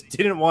because they just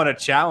didn't want to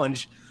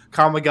challenge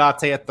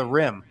Kamagate at the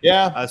rim.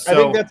 Yeah, I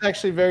think that's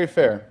actually very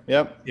fair.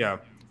 Yep. Yeah.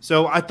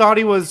 So I thought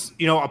he was,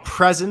 a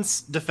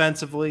presence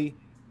defensively.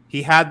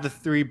 He had the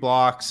 3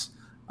 blocks.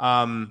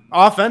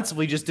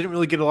 Offensively, just didn't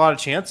really get a lot of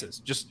chances.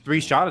 Just 3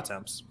 shot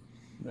attempts.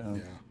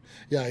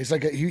 Yeah, he's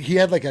like he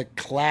had like a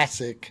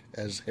classic,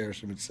 as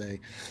Harrison would say,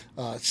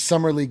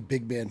 summer league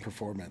big man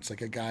performance.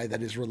 Like a guy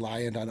that is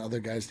reliant on other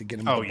guys to get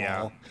him the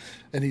ball,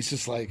 and he's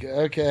just like,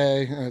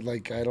 okay,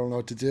 like I don't know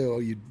what to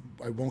do.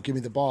 I won't give me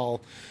the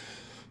ball,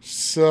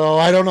 so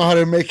I don't know how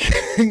to make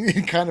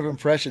any kind of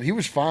impression. He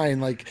was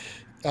fine. Like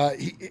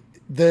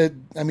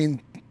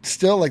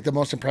still like the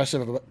most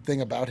impressive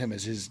thing about him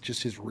is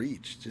his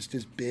reach, just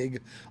his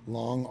big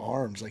long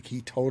arms. Like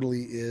he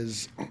totally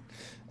is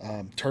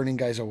turning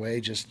guys away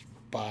just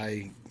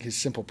by his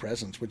simple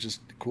presence, which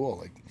is cool.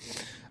 Like,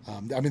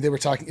 they were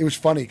talking, it was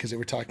funny because they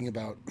were talking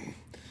about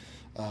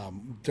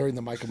during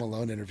the Michael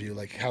Malone interview,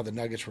 like how the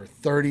Nuggets were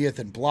 30th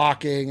in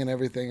blocking and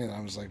everything. And I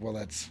was like, well,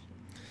 that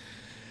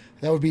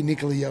would be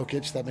Nikola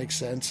Jokic. That makes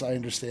sense. I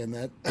understand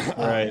that.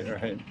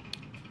 Right.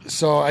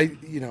 So I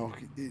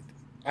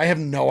have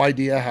no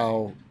idea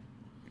how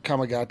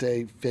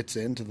Kamagate fits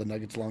into the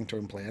Nuggets'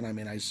 long-term plan. I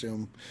mean, I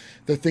assume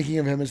they're thinking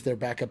of him as their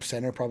backup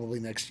center probably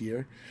next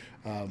year.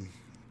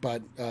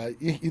 But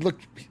he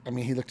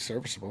looked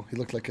serviceable. He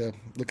looked like a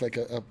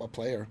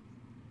player.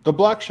 The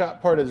block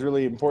shot part is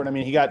really important. I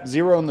mean, he got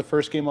 0 in the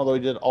first game, although he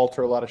did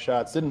alter a lot of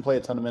shots. Didn't play a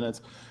ton of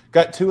minutes.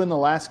 Got 2 in the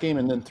last game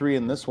and then 3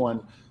 in this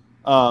one.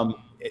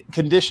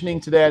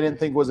 Conditioning today, I didn't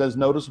think was as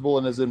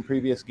noticeable as in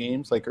previous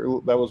games. Like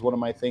that was one of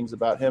my things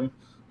about him.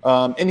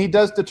 And he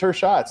does deter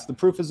shots. The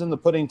proof is in the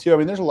pudding too. I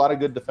mean, there's a lot of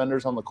good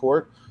defenders on the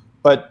court,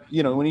 but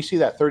when you see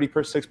that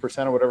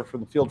 36% or whatever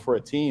from the field for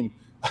a team,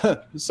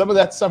 some of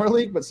that's summer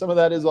league, but some of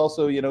that is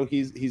also,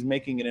 he's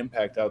making an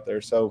impact out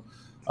there. So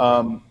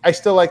I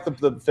still like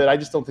the fit. I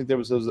just don't think there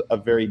was a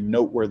very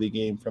noteworthy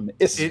game from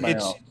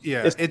Ismail.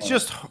 It's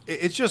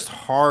just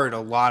hard a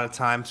lot of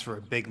times for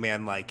a big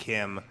man like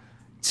him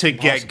to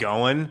get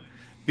going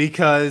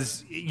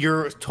because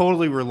you're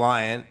totally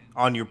reliant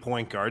on your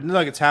point guard. The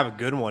Nuggets have a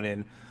good one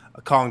in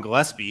Colin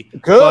Gillespie.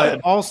 Good.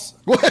 But also,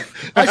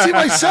 I see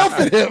myself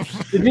in him.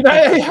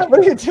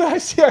 What do you do? I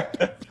see.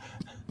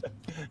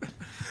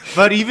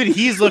 But even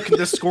he's looking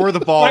to score the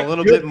ball a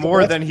little bit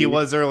more than he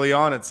was early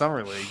on at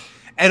Summer League.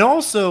 And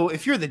also,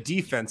 if you're the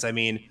defense, I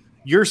mean,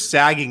 you're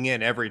sagging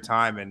in every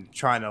time and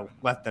trying to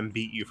let them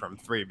beat you from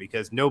 3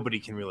 because nobody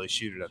can really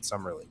shoot it at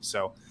Summer League.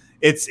 So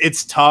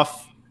it's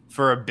tough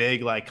for a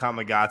big like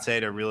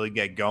Kamagate to really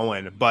get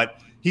going. But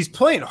he's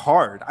playing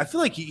hard. I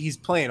feel like he's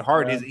playing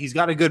hard. Yeah. He's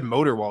got a good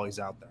motor while he's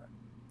out there.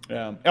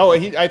 Yeah. Oh,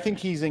 I think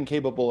he's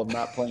incapable of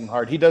not playing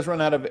hard. He does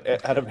run out of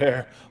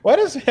air. Why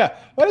does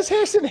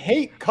Harrison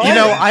hate Colin?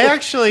 I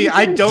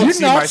don't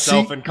see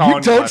myself in Colin.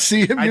 You don't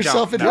see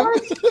yourself in him?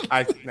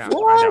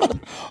 What?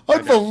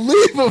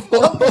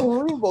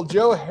 Unbelievable.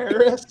 Joe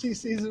Harris, he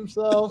sees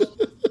himself.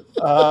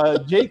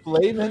 Jake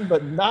Layman,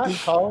 but not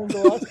Colin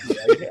Gillespie.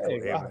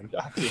 Okay.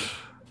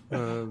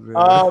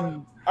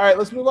 All right,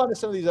 let's move on to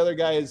some of these other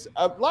guys.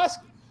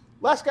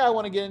 Last guy I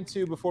want to get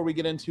into before we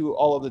get into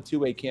all of the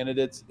two-way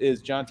candidates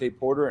is Jontay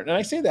Porter. And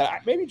I say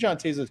that maybe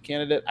Jontay's a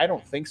candidate. I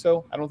don't think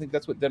so. I don't think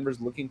that's what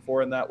Denver's looking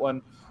for in that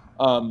one.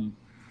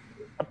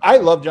 I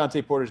love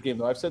Jontay Porter's game,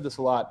 though. I've said this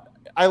a lot.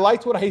 I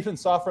liked what I even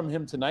saw from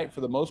him tonight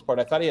for the most part.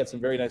 I thought he had some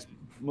very nice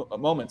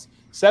moments.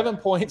 7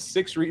 points,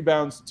 6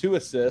 rebounds, 2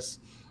 assists.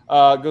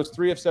 Goes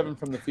 3 of 7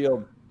 from the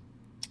field.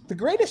 The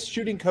greatest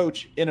shooting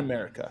coach in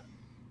America,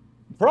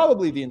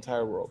 probably the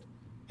entire world,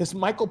 is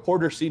Michael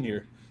Porter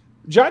Sr.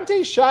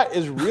 Jontay's shot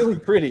is really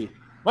pretty.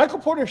 Michael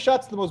Porter's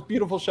shot's the most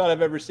beautiful shot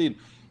I've ever seen.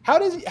 How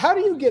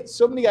do you get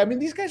so many? I mean,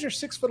 these guys are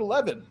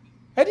 6'11".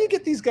 How do you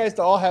get these guys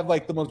to all have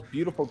like the most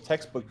beautiful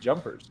textbook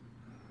jumpers?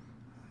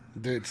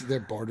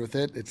 They're bored with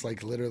it. It's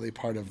like literally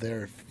part of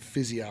their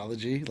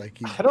physiology. Like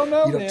I don't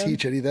know. You don't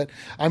teach any of that.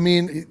 I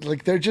mean,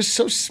 like they're just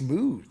so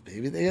smooth,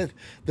 baby.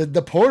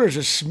 The Porters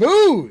are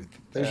smooth.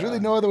 There's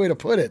really no other way to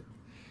put it.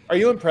 Are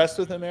you impressed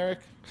with him, Eric?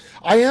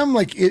 I am,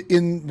 like,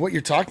 in what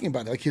you're talking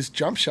about, like his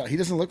jump shot. He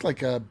doesn't look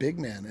like a big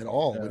man at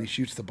all when he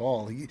shoots the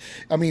ball. He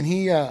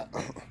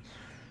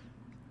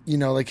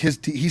like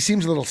he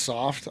seems a little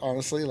soft,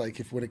 honestly, like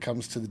when it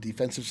comes to the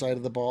defensive side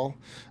of the ball.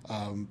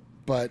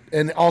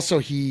 And also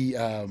he.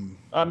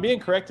 I'm being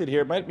corrected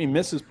here. It might be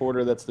Mrs.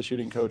 Porter that's the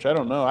shooting coach. I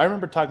don't know. I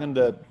remember talking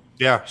to.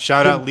 Yeah,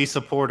 shout out Lisa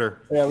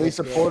Porter. Yeah,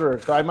 Lisa Porter.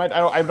 So I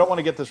don't want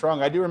to get this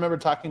wrong. I do remember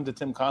talking to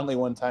Tim Conley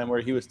one time where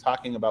he was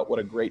talking about what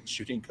a great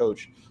shooting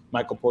coach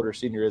Michael Porter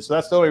Sr. is. So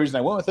that's the only reason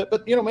I went with it.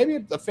 But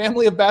maybe a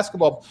family of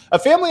basketball, a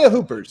family of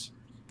hoopers.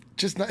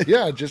 Just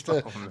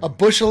a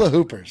bushel of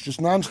hoopers, just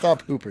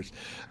nonstop hoopers.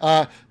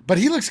 But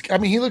he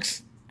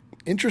looks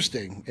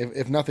interesting,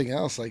 if nothing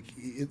else. Like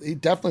he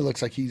definitely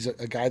looks like he's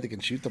a guy that can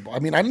shoot the ball. I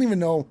mean, I don't even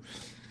know.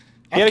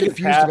 I'm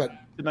confused about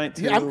tonight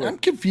too. Yeah, I'm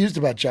confused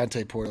about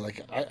Jontay Porter.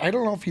 Like I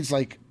don't know if he's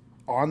like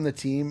on the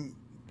team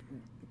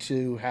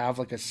to have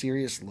like a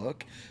serious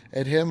look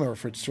at him, or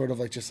if it's sort of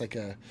like just like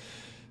a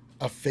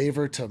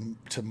favor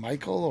to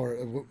Michael, or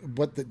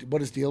what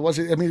his deal was.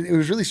 I mean, it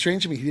was really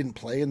strange to me he didn't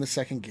play in the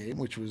second game,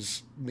 which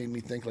made me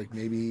think like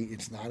maybe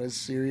it's not as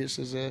serious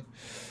as a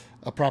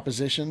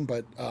proposition.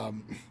 But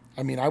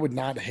I mean, I would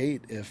not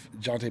hate if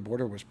Jontay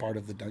Porter was part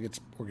of the Nuggets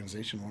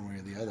organization one way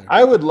or the other.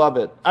 I would love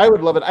it. I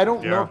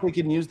don't know if we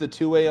can use the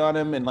two-way on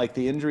him, and like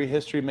the injury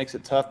history makes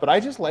it tough, but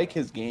I just like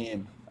his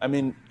game. I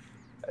mean,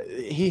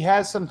 he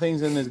has some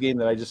things in his game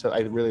that I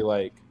really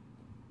like.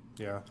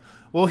 Yeah.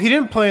 Well, he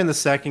didn't play in the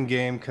second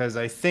game because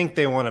I think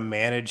they want to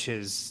manage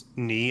his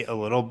knee a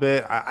little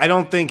bit. I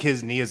don't think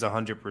his knee is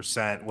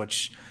 100%,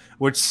 which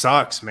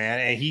sucks, man.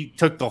 And he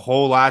took the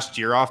whole last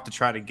year off to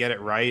try to get it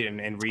right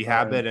and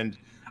rehab it. And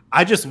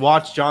I just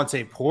watched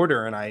Jontay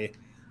Porter, and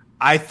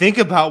I think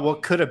about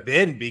what could have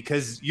been,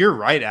 because you're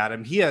right,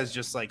 Adam. He has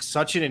just like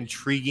such an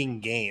intriguing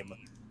game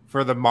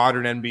for the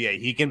modern NBA.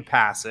 He can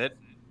pass it.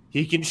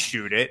 He can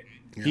shoot it.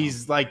 Yeah.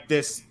 He's like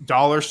this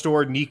dollar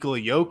store Nikola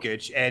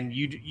Jokic, and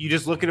you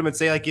just look at him and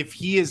say, like, if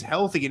he is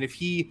healthy and if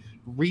he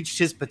reached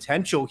his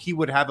potential, he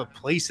would have a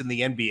place in the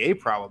NBA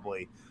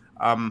probably.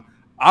 I'm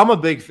a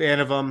big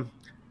fan of him.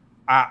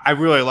 I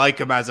really like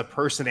him as a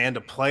person and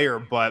a player,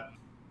 but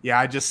yeah,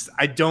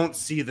 I don't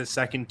see the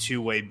second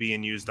two-way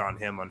being used on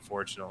him,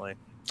 unfortunately.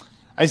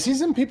 I see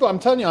some people, I'm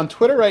telling you, on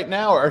Twitter right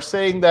now are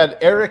saying that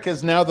Eric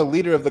is now the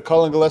leader of the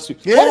Colin Gillespie.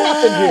 Yeah, what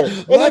happened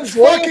here? Let's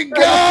fucking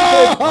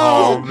go!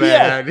 Oh,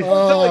 man. Yeah, I'm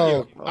telling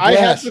you, I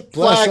have the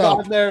flag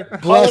on there.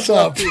 Bless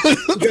up.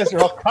 You guys are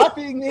all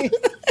copying me.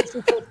 This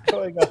is what's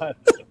going on.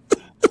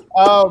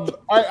 All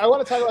right, I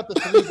want to talk about the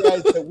three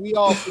guys that we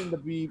all seem to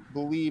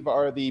believe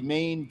are the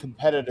main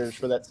competitors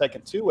for that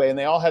second two-way, and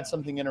they all had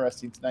something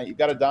interesting tonight. You've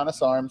got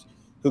Adonis Arms,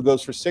 who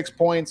goes for 6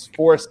 points,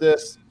 4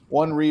 assists,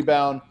 1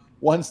 rebound,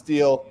 1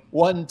 steal,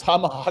 1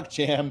 tomahawk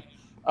jam.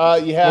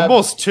 You have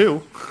almost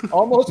 2.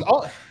 Almost.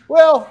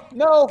 Well,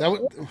 no,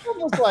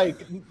 almost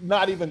like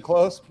not even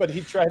close, but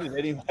he tried it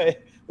anyway.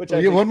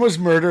 One was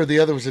murder, the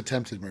other was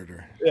attempted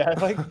murder. Yeah,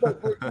 like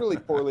really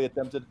poorly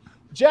attempted.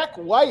 Jack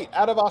White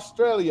out of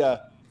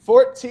Australia,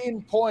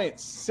 14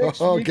 points, 6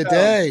 rebounds, good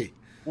day.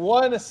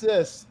 1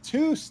 assist,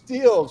 2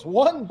 steals,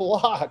 1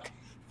 block,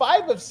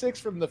 5 of 6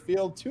 from the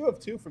field, 2 of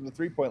 2 from the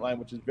 3-point line,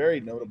 which is very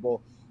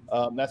notable.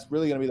 That's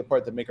really going to be the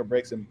part that make or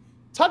breaks him.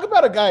 Talk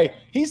about a guy.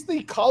 He's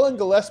the Colin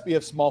Gillespie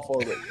of small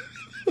forward.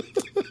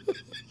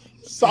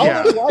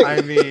 Solid White.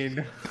 I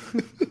mean,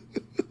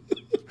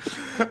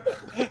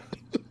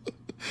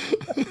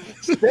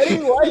 steady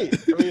White.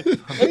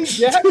 Hey,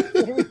 Jack, what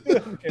are we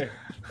doing here?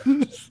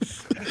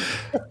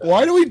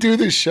 Why do we do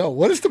this show?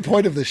 What is the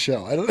point of this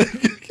show? I don't.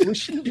 We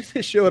shouldn't do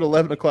this show at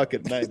 11 o'clock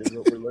at night. Is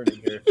what we're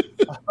learning here.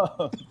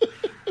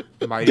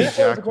 Mighty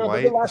Jack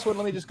White. The last one.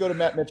 Let me just go to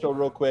Matt Mitchell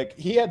real quick.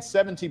 He had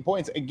 17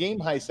 points, a game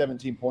high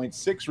 17 points,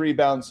 6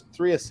 rebounds,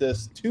 3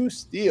 assists, 2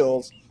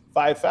 steals,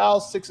 5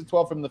 fouls, 6 of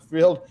 12 from the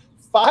field,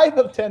 5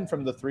 of 10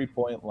 from the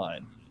 3-point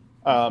line.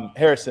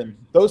 Harrison,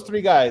 those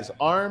 3 guys: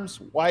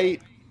 Arms,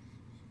 White,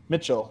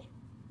 Mitchell.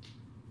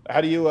 How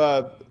do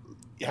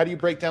you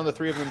break down the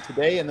 3 of them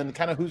today, and then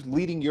kind of who's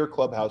leading your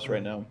clubhouse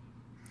right now?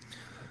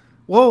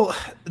 Well,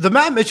 the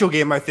Matt Mitchell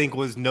game, I think,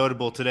 was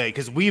notable today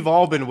because we've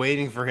all been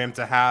waiting for him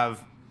to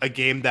have a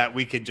game that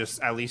we could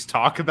just at least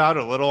talk about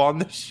a little on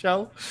this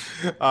show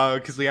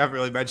because we haven't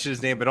really mentioned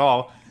his name at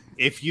all.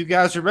 If you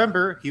guys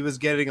remember, he was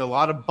getting a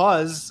lot of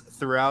buzz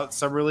throughout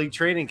Summer League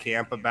training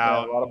camp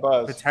about a lot of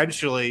buzz.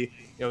 Potentially,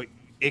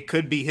 it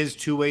could be his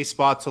two-way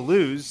spot to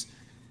lose.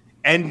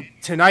 And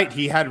tonight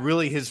he had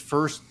really his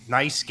first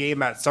nice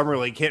game at Summer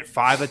League, hit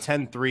 5 of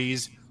 10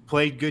 threes,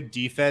 played good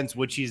defense,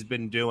 which he's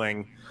been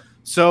doing.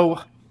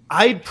 So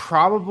I'd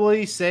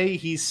probably say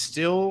he's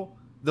still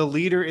the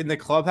leader in the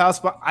clubhouse,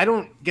 but I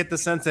don't get the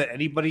sense that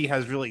anybody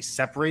has really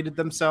separated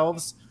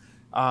themselves.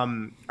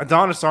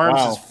 Adonis Arms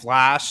has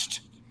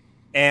flashed,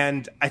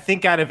 and I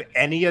think out of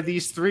any of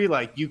these 3,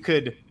 like, you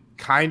could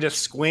kind of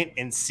squint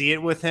and see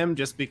it with him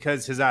just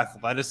because his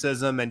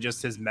athleticism and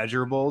just his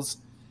measurables.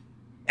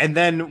 And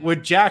then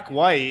with Jack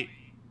White,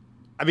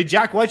 I mean,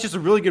 Jack White's just a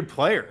really good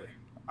player.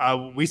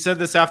 We said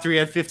this after he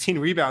had 15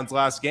 rebounds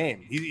last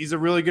game. He's a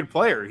really good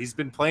player. He's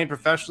been playing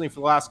professionally for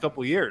the last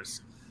couple of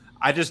years.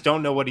 I just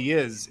don't know what he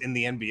is in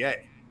the NBA.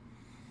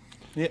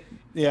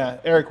 Yeah.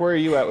 Eric, where are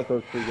you at with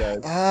those three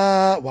guys?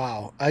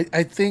 Wow.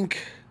 I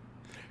think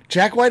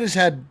Jack White has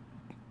had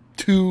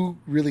 2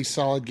 really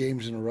solid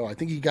games in a row. I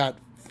think he got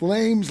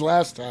flames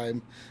last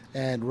time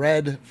and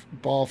red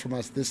ball from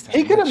us this time.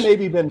 He could have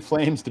maybe been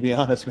flames, to be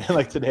honest, man.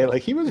 Like today,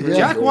 like he was. Really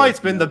Jack good. White's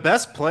been the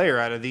best player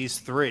out of these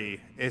 3.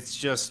 It's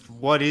just,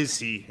 what is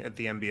he at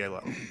the NBA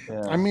level?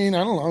 Yeah. I mean,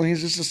 I don't know.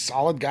 He's just a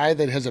solid guy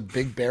that has a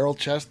big barrel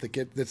chest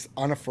that's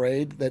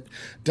unafraid, that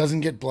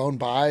doesn't get blown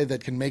by,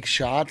 that can make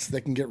shots,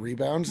 that can get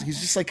rebounds. He's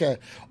just like a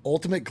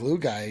ultimate glue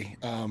guy.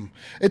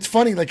 It's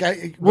funny, like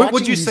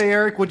Would you say,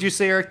 Eric? Would you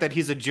say, Eric, that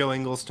he's a Joe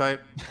Ingles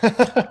type?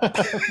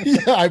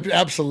 Yeah,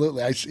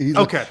 absolutely. He's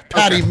okay.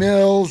 Patty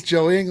Mills,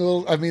 Joe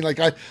Ingles. I mean,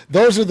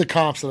 those are the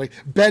comps. Like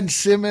Ben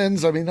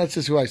Simmons. I mean, that's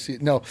just who I see.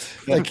 No,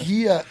 like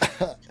he's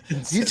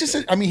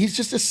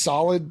just a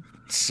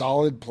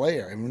solid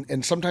player.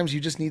 And sometimes you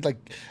just need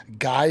like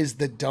guys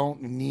that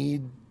don't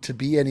need to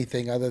be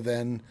anything other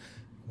than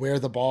where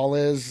the ball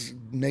is,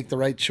 make the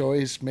right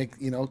choice,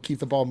 keep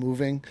the ball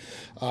moving.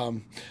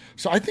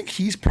 So I think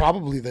he's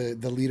probably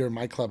the leader in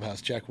my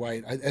clubhouse, Jack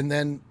White. And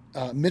then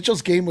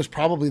Mitchell's game was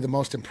probably the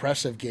most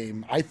impressive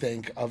game, I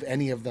think, of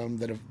any of them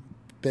that have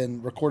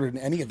been recorded in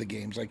any of the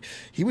games. Like,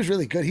 he was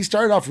really good. He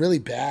started off really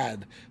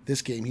bad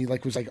this game. He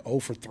was 0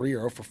 for 3 or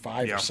 0 for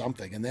 5 or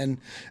something. And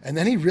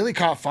then he really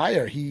caught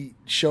fire. He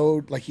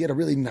showed he had a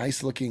really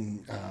nice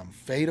looking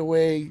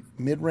fadeaway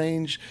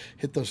mid-range,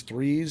 hit those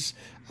threes.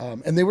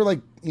 And they were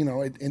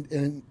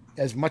in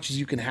as much as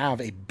you can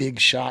have a big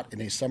shot in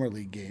a summer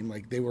league game.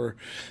 Like they were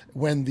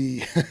when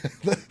the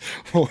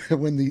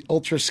when the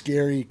ultra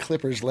scary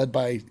Clippers led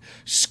by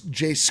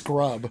Jay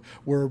Scrub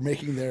were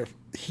making their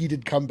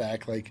heated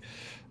comeback. It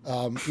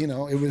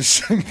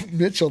was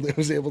Mitchell that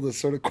was able to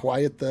sort of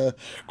quiet the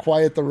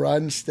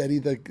run, steady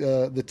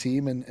the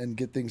team, and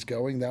get things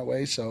going that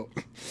way. So.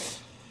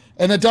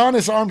 And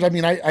Adonis Arms, I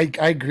mean, I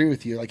agree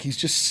with you. Like, he's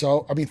just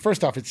so. I mean,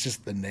 first off, it's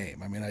just the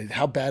name. I mean,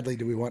 how badly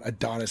do we want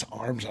Adonis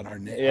Arms on our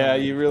name? Yeah,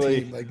 you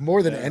really team?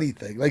 More than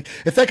anything. Like,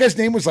 if that guy's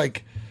name was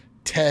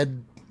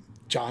Ted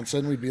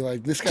Johnson, we'd be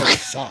like, this guy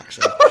sucks.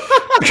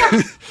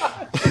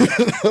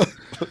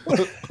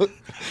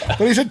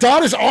 But he's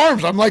Adonis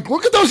Arms. I'm like,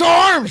 look at those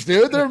arms,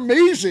 dude. They're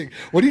amazing.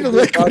 What do you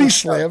like when he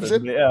slams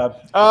it? Yeah.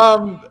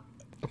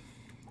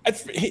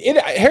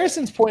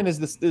 Harrison's point is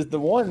the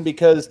one,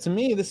 because to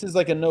me this is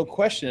a no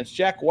question. It's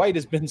Jack White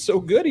has been so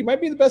good. He might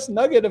be the best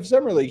Nugget of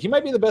Summer League. He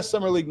might be the best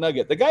Summer League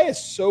Nugget. The guy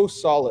is so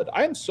solid.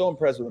 I am so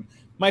impressed with him.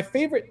 My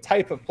favorite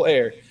type of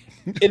player,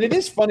 and it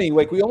is funny.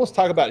 We almost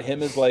talk about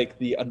him as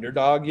the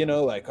underdog.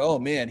 Oh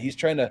man, he's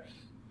trying to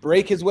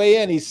break his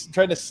way in. He's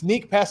trying to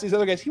sneak past these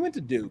other guys. He went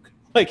to Duke.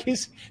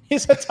 He's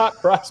a top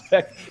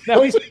prospect.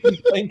 Now he's been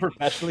playing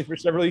professionally for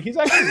several years. He's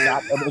actually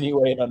not in any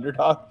way an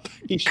underdog.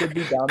 He should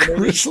be dominating.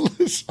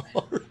 Chrysalis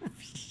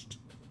Arms.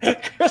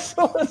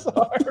 Chrysalis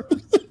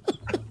Arms.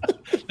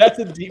 That's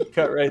a deep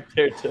cut right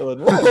there,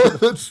 Dylan.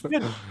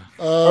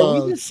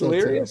 Are we just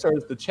delirious, or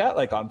is the chat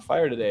on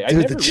fire today?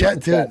 Dude, the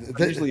chat,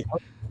 usually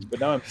but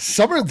now I'm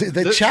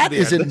the chat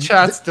isn't. The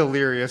chat's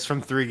delirious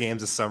from 3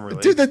 games of Summer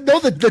League. Dude,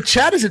 the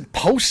chat isn't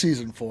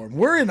postseason form.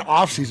 We're in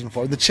off-season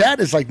form. The chat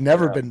is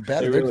never been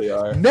better. They really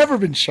are. Never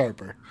been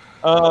sharper.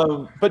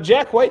 But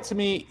Jack White, to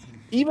me,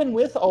 even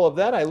with all of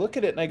that, I look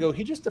at it and I go,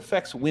 he just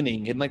affects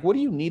winning. And what do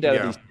you need out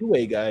of these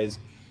two-way guys?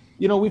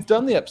 We've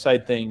done the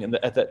upside thing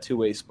at that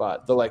two-way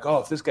spot. They're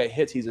if this guy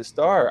hits, he's a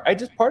star.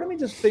 Part of me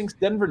just thinks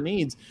Denver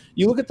needs.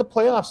 You look at the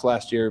playoffs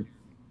last year.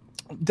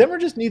 Denver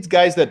just needs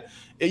guys that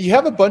you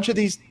have a bunch of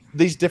these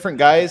different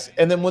guys,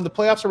 and then when the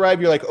playoffs arrive,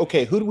 you're like,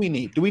 okay, who do we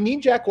need? Do we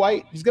need Jack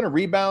White? He's going to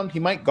rebound. He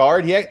might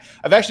guard.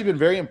 I've actually been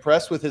very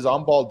impressed with his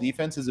on-ball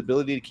defense, his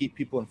ability to keep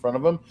people in front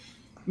of him.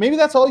 Maybe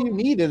that's all you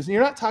need. Is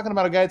you're not talking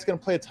about a guy that's going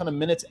to play a ton of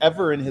minutes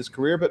ever in his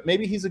career, but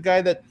maybe he's a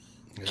guy that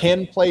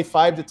can play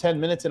 5 to 10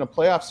 minutes in a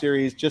playoff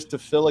series just to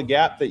fill a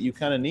gap that you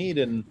kind of need.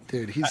 And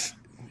dude, he's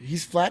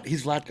flat.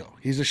 He's Vlatko.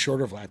 He's a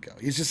shorter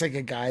Vlatko. He's just a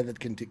guy that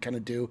can kind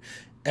of do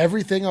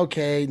everything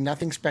okay,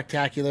 nothing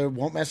spectacular,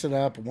 won't mess it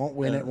up, won't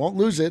win it, won't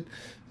lose it.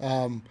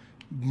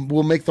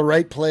 We'll make the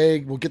right play,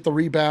 we'll get the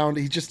rebound.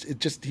 He's just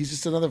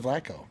another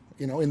Vlatko,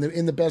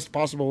 in the best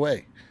possible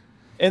way.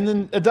 And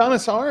then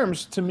Adonis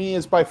Arms, to me,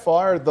 is by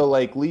far the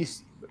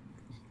least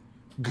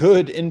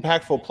good,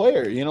 impactful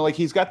player.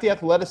 He's got the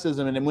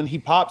athleticism, and when he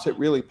pops, it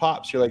really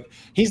pops. You're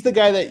he's the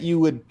guy that you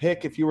would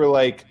pick if you were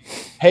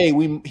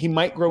hey, he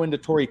might grow into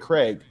Torrey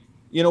Craig.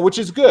 Which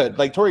is good.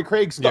 Torrey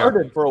Craig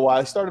started for a while.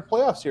 He started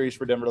playoff series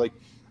for Denver.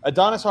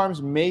 Adonis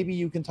Arms, maybe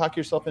you can talk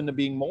yourself into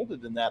being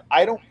molded in that.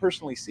 I don't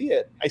personally see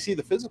it. I see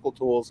the physical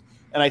tools,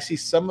 and I see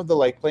some of the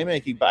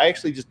playmaking, but I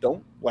actually just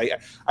don't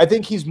I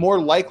think he's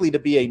more likely to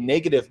be a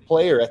negative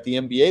player at the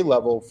NBA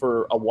level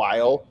for a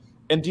while.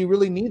 And do you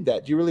really need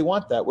that? Do you really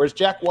want that? Whereas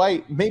Jack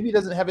White maybe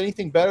doesn't have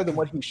anything better than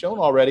what he's shown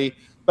already,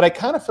 but I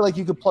kind of feel like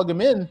you could plug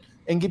him in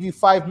and give you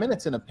 5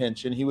 minutes in a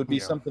pinch, and he would be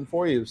something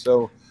for you.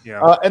 So,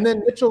 Yeah. And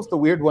then Mitchell's the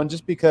weird one,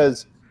 just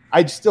because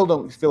I still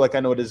don't feel like I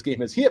know what his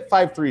game is. He hit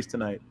 5 threes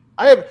tonight.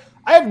 I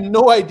have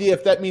no idea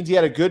if that means he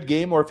had a good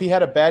game or if he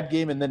had a bad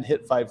game and then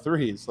hit 5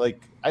 threes. Like,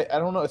 I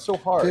don't know. It's so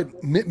hard.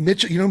 Dude,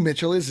 Mitchell,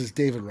 Mitchell is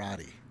David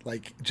Roddy,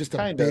 like just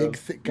a big,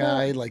 thick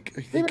guy. Yeah. Like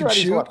he David can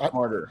Roddy's shoot. A lot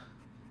smarter.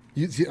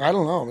 I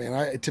don't know,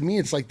 man. To me,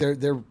 it's like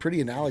they're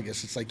pretty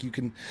analogous. It's like you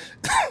can,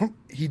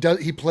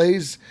 he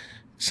plays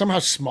somehow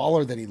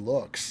smaller than he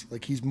looks.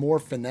 Like he's more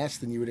finesse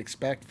than you would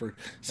expect for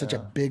such a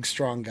big,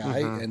 strong guy.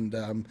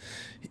 And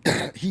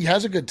he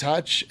has a good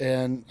touch.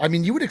 And I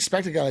mean, you would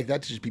expect a guy like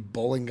that to just be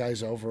bowling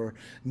guys over,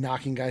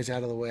 knocking guys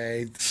out of the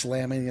way,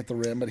 slamming at the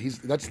rim. But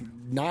that's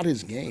not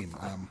his game,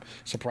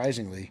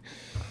 surprisingly.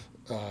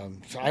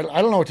 So I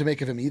don't know what to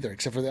make of him either,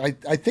 except for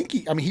I think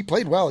he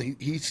played well.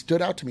 He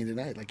stood out to me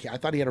tonight. Like I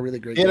thought he had a really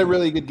great game. He had a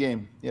really good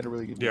game.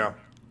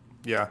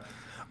 Yeah.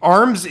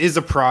 Arms is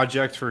a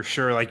project for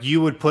sure. Like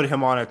you would put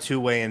him on a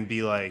 2-way and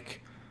be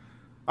like,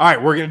 all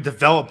right, we're going to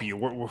develop you.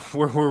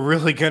 We're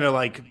really going to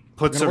like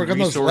put some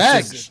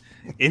resources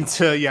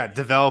into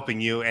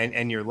developing you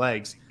and your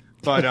legs.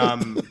 But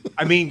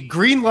I mean,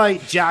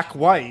 Greenlight Jack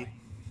White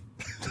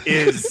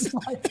is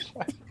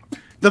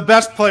the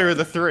best player of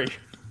the three.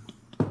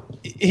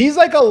 He's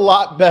like a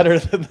lot better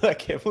than I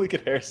can't believe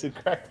Harrison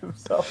cracked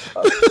himself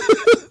up.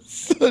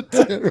 So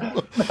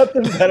terrible.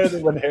 Nothing better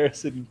than when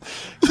Harrison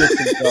gets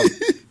himself.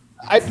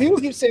 People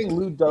keep saying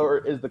Lou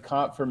Dort is the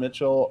comp for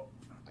Mitchell.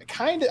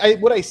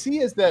 What I see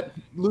is that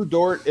Lou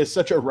Dort is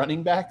such a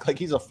running back, like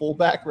he's a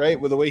fullback, right?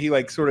 With the way he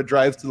like sort of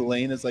drives to the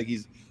lane, it's like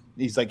he's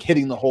like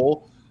hitting the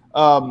hole.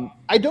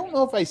 I don't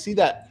know if I see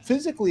that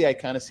physically. I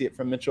kind of see it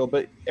from Mitchell,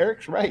 but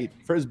Eric's right.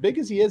 For as big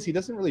as he is, he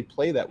doesn't really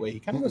play that way. He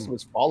kind of goes to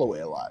his fall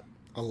away a lot.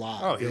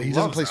 Oh, he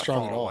doesn't play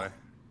strong at all.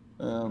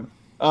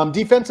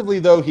 Defensively,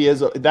 though,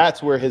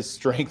 that's where his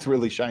strength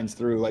really shines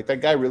through. Like that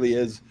guy really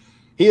is.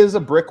 He is a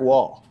brick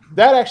wall.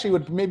 That actually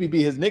would maybe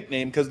be his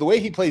nickname because the way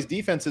he plays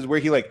defense is where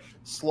he like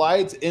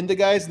slides into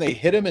guys and they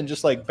hit him and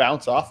just like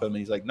bounce off him. And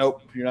he's like,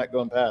 nope, you're not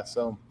going past.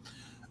 So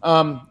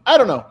I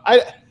don't know.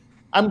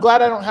 I'm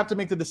glad I don't have to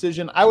make the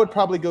decision. I would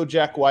probably go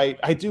Jack White.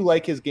 I do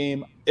like his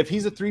game. If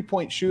he's a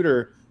 3-point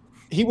shooter,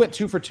 he went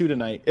 2 for 2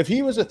 tonight. If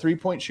he was a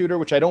 3-point shooter,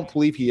 which I don't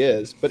believe he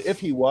is, but if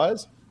he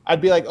was, I'd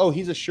be like, oh,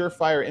 he's a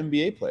surefire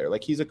NBA player.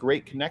 Like he's a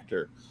great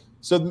connector.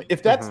 So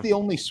if that's the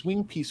only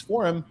swing piece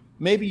for him,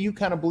 maybe you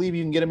kind of believe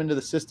you can get him into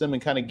the system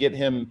and kind of get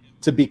him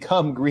to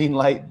become Green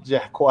Light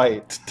Jack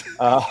White.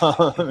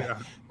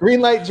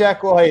 Green Light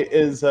Jack White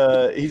is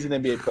he's an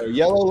NBA player.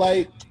 Yellow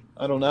light,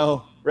 I don't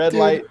know. Red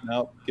light,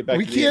 no. Get back.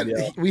 We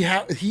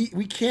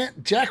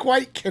can't. Jack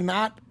White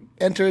cannot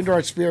enter into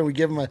our sphere. We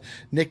give him a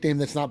nickname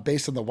that's not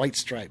based on the White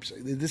Stripes.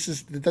 This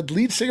is the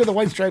lead singer of the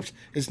White Stripes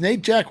is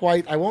Nate Jack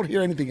White. I won't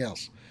hear anything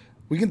else.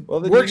 We can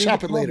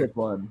workshop it later.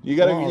 You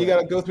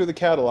gotta go through the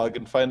catalog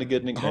and find a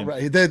good nickname. All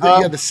right.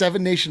 The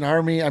Seven Nation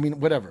Army. I mean,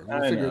 whatever.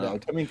 We'll figure it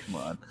out. I mean, come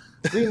on.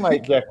 Green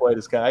Light Jack White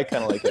is kind. I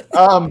kind of like it.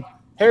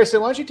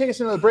 Harrison, why don't you take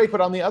us into the break? But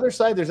on the other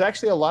side, there's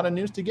actually a lot of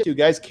news to get to,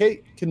 guys.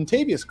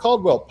 Kentavious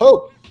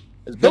Caldwell-Pope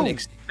has been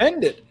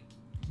extended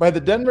by the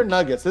Denver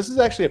Nuggets. This is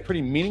actually a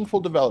pretty meaningful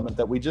development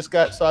that we just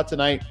saw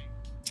tonight.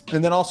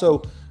 And then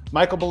also,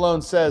 Michael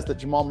Malone says that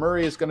Jamal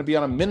Murray is going to be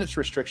on a minutes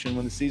restriction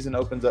when the season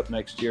opens up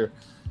next year.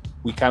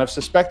 We kind of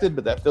suspected,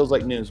 but that feels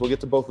like news. We'll get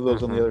to both of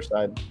those on the other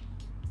side.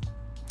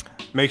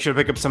 Make sure to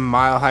pick up some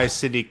Mile High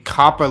City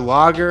Copper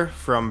Lager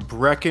from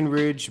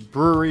Breckenridge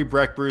Brewery.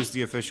 Breck Brew is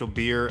the official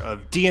beer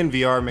of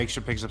DNVR. Make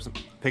sure to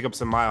pick up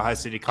some Mile High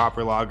City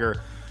Copper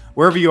Lager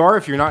wherever you are.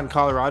 If you're not in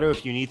Colorado,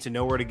 if you need to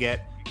know where to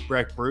get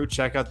Breck Brew,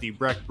 check out the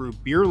Breck Brew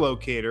beer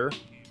locator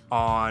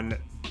on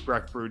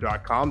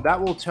breckbrew.com. That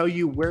will tell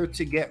you where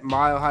to get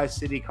Mile High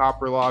City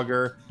Copper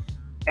Lager.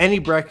 Any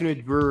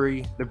Breckenridge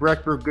brewery, the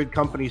Breck Brew Good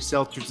Company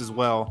seltzers as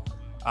well,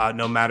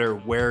 no matter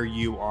where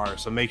you are.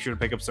 So make sure to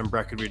pick up some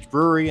Breckenridge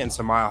Brewery and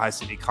some Mile High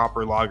City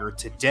Copper Lager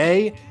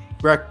today.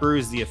 Breck Brew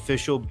is the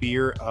official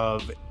beer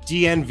of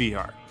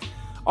DNVR.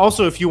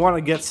 Also, if you want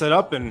to get set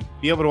up and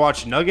be able to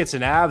watch Nuggets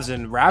and Avs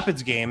and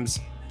Rapids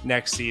games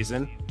next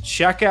season,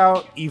 check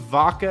out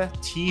Evoca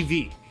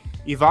TV.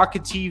 Evoca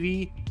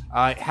TV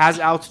has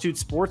Altitude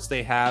Sports.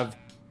 They have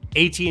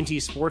AT&T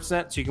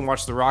Sportsnet, so you can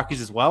watch the Rockies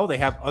as well. They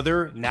have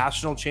other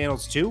national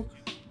channels too.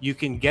 You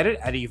can get it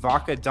at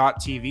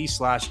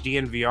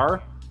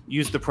evoca.tv/DNVR.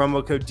 Use the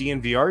promo code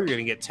DNVR. You're going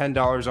to get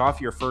 $10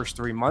 off your first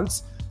 3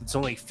 months. It's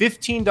only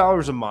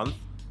 $15 a month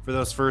for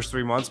those first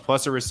 3 months,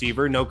 plus a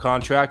receiver, no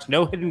contract,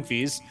 no hidden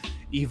fees.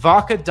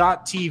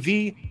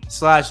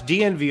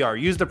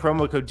 Evoca.tv/DNVR. Use the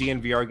promo code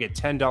DNVR. Get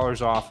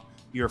 $10 off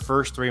your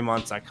first 3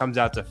 months. That comes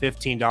out to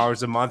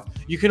 $15 a month.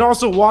 You can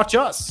also watch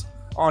us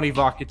on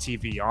Evoca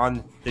TV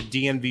on the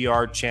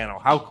DNVR channel.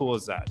 How cool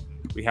is that?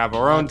 We have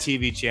our own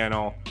TV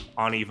channel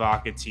on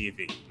Evoca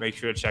TV. Make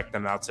sure to check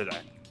them out today.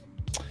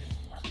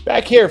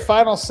 Back here,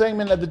 final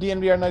segment of the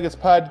DNVR Nuggets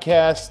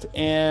podcast,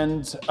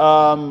 and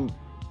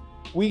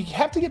we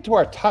have to get to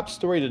our top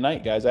story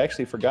tonight, guys. I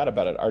actually forgot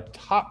about it. Our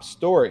top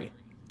story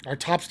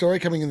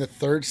coming in the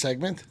third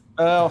segment.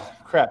 Oh,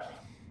 crap.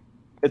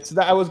 It's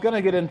not, I was going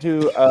to get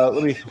into.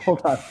 Let me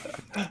hold on.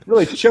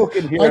 Really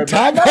choking here. Our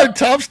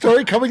top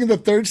story coming in the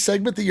third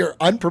segment that you're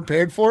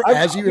unprepared for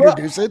as you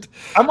introduce it.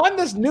 I'm on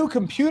this new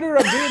computer.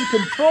 I'm doing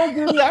control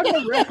duty. I'm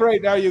a wreck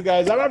right now, you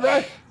guys. I'm a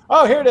wreck.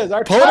 Oh, here it is.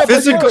 Our top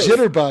physical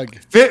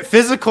jitterbug.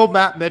 Physical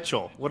Matt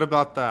Mitchell. What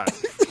about that?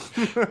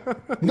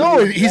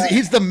 No,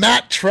 he's the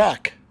Matt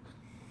Truck.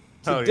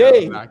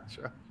 Today, Matt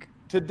Truck.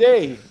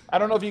 Today, I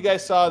don't know if you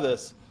guys saw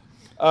this.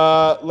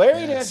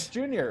 Larry Nance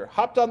Jr.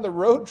 hopped on the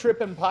Road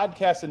Trippin'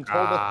 podcast and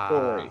told a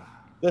story.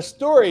 The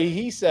story,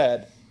 he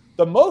said,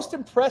 the most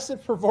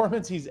impressive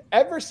performance he's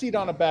ever seen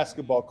on a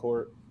basketball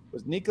court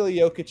was Nikola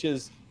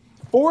Jokic's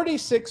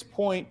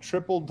 46-point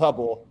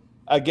triple-double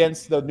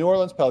against the New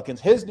Orleans Pelicans,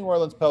 his New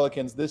Orleans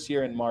Pelicans this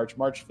year in March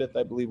 5th,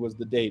 I believe was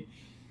the date.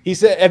 He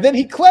said, and then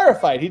he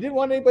clarified, he didn't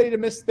want anybody to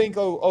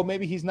misthink,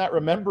 maybe he's not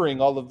remembering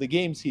all of the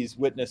games he's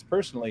witnessed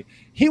personally.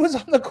 He was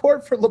on the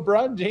court for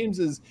LeBron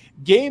James's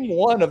game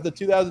 1 of the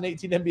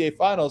 2018 NBA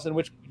Finals, in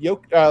which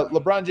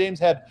LeBron James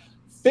had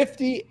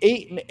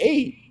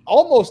 58-8,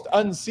 almost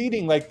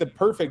unseating like the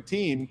perfect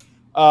team,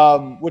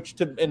 which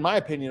in my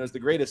opinion is the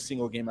greatest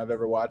single game I've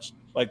ever watched,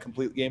 like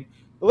complete game.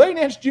 Larry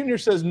Nance Jr.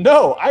 says,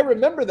 no, I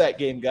remember that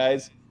game,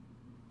 guys.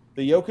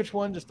 The Jokic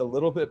one, just a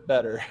little bit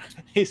better.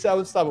 He's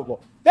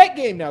unstoppable. That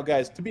game now,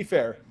 guys, to be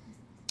fair,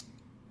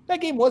 that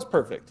game was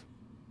perfect.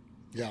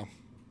 Yeah.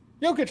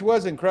 Jokic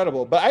was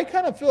incredible, but I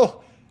kind of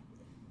feel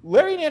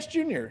Larry Nance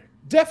Jr.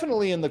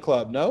 definitely in the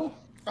club, no?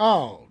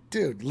 Oh,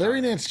 dude,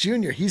 Larry Nance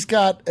Jr., he's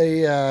got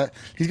a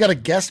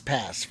guest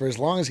pass for as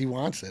long as he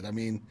wants it. I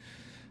mean,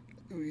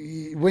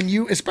 when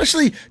you,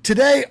 especially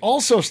today,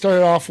 also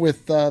started off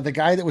with the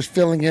guy that was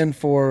filling in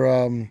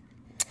for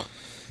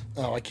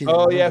I can't.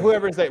 Oh yeah,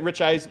 whoever is that?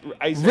 Rich Eisen.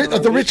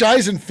 The Rich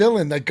Eisen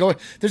fill-in that go.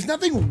 There's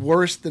nothing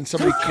worse than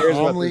somebody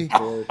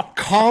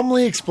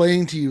calmly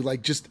explaining to you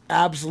like just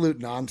absolute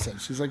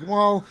nonsense. He's like,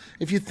 well,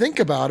 if you think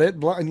about it,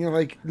 and you're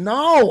like,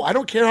 no, I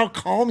don't care how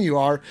calm you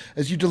are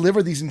as you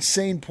deliver these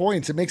insane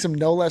points. It makes them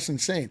no less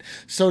insane.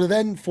 So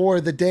then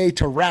for the day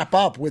to wrap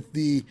up with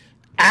the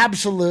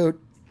absolute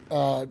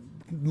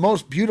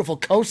most beautiful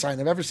cosign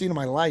I've ever seen in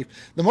my life.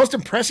 The most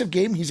impressive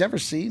game he's ever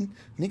seen,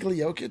 Nikola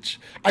Jokic.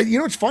 You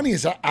know what's funny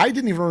is I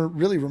didn't even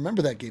really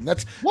remember that game.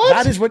 That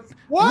is what.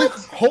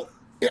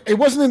 It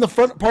wasn't in the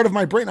front part of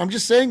my brain. I'm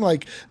just saying,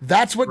 like,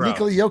 that's what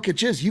Nikola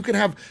Jokic is. You can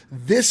have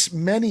this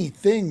many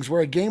things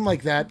where a game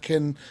like that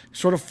can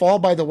sort of fall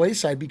by the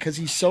wayside because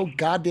he's so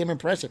goddamn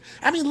impressive.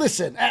 I mean,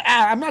 listen,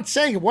 I'm not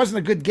saying it wasn't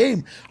a good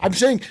game. I'm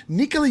saying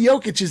Nikola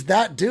Jokic is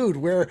that dude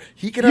where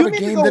he can have a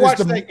game that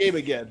is that game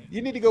again.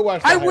 You need to go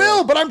watch. I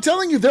will, but I'm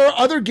telling you, there are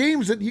other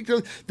games that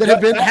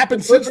have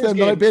happened since then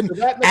that I've been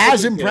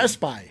as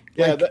impressed by.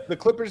 Yeah, the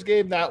Clippers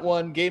game, that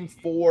one, game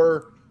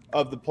 4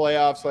 of the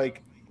playoffs,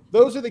 like.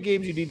 Those are the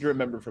games you need to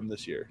remember from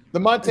this year. The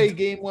Monte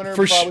game winner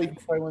probably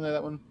win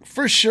that one.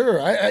 For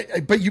sure.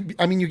 But you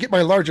get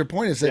my larger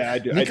point is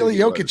that Nikola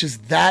Jokic is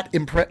that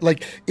impressive.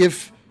 Like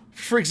if,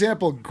 for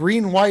example,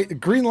 Green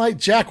Light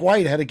Jack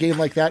White had a game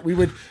like that, we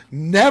would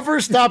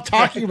never stop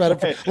talking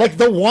about it. Like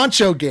the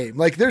Wancho game.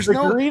 Like there's the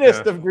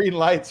greenest of green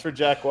lights for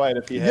Jack White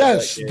if he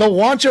had that game. The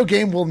Wancho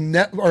game will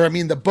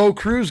the Bo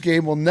Cruz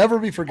game will never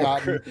be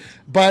forgotten.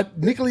 But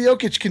Nikola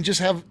Jokic can just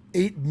have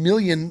 8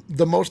 million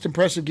the most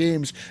impressive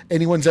games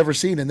anyone's ever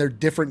seen, and they're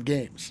different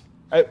games.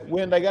 I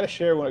got to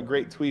share a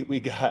great tweet we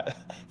got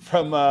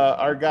from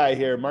our guy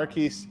here,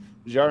 Marquise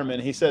Jarman.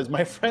 He says,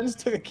 my friends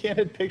took a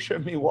candid picture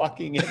of me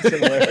walking in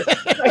somewhere.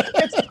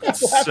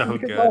 So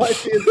good. All I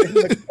see is in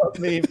the club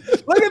meme.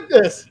 Look at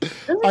this.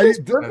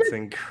 That's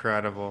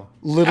incredible.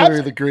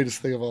 Literally the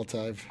greatest thing of all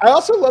time. I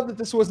also love that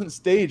this wasn't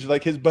staged.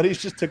 Like his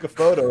buddies just took a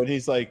photo and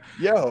he's like,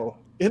 yo,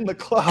 in the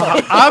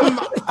club.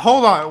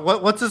 Hold on.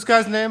 What's this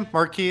guy's name?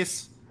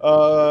 Marquise?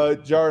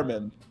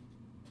 Jarman.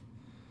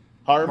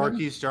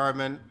 Marquise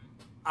Jarman.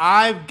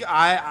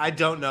 I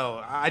don't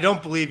know. I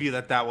don't believe you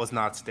that was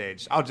not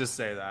staged. I'll just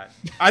say that.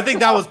 I think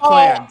that was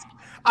planned.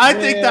 I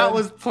think that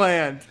was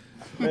planned.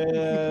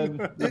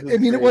 Man, I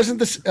mean, it wasn't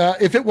this.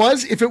 If it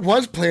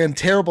was planned,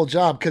 terrible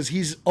job because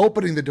he's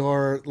opening the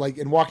door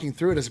and walking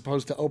through it as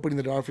opposed to opening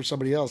the door for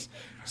somebody else.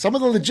 Some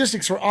of the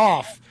logistics were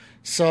off,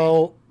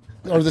 or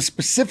the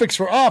specifics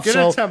were off. Good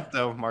attempt,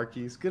 though,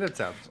 Marquise. Good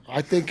attempt.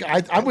 I think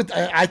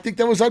I think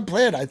that was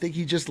unplanned. I think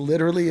he just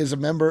literally is a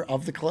member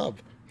of the club.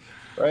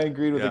 Ryan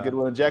Green with a good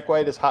one. Jack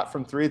White is hot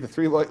from 3. The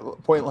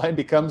 3-point line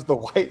becomes the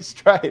white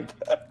stripe.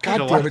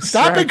 God damn it.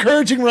 Stop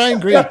encouraging Ryan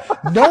Green.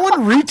 No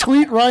one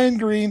retweet Ryan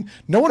Green.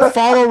 No one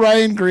follow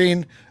Ryan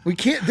Green. We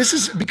can't. This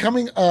is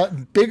becoming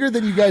bigger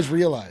than you guys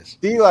realize.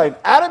 D-line.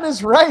 Adam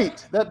is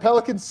right. That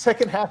Pelicans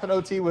second half in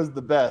OT was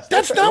the best.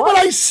 That's not what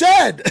I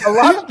said. A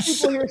lot of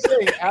people here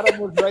saying Adam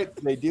was right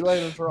today.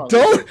 D-line was wrong. Here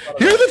are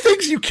the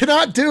things you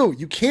cannot do.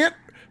 You can't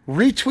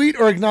retweet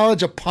or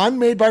acknowledge a pun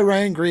made by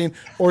Ryan Green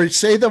or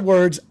say the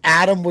words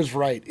Adam was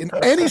right in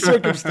any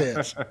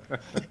circumstance.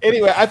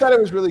 Anyway, I thought it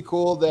was really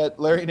cool that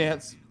Larry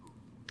Nance,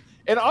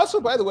 and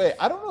also, by the way,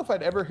 I don't know if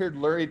I'd ever heard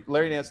Larry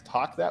Nance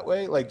talk that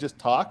way, like just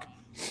talk.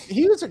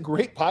 he was a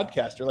great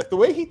podcaster. Like the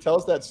way he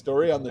tells that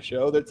story on the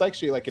show, that's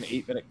actually like an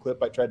 8-minute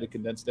clip I tried to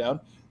condense down.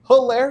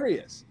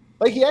 Hilarious.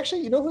 Like he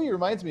actually, you know who he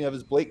reminds me of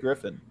is Blake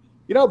Griffin.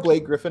 You know,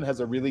 Blake Griffin has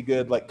a really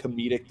good like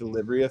comedic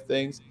delivery of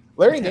things.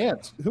 Larry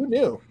Nance, who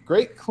knew?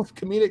 Great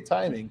comedic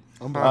timing.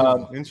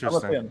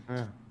 Interesting.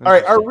 All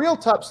right, our real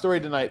top story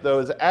tonight, though,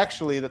 is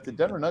actually that the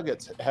Denver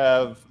Nuggets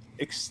have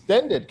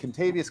extended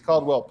Kentavious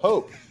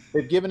Caldwell-Pope.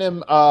 They've given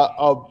him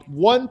a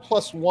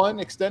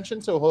 1+1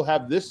 extension, so he'll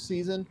have this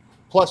season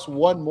plus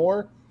one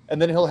more,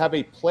 and then he'll have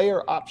a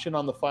player option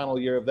on the final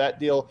year of that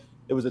deal.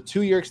 It was a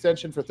 2-year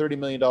extension for $30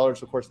 million.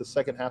 Of course, the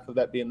second half of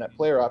that being that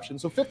player option.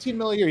 So $15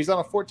 million a year. He's on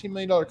a $14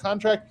 million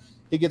contract.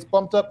 He gets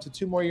bumped up to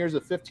 2 more years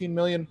of $15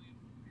 million.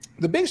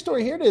 The big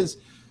story here is,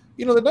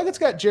 you know, the Nuggets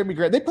got Jeremy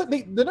Grant.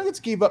 The Nuggets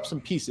gave up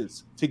some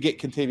pieces to get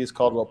Kentavious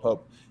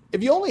Caldwell-Pope.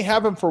 If you only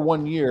have him for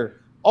 1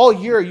 year, all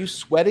year are you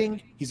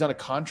sweating? He's on a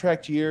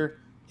contract year.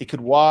 He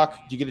could walk.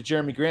 You get a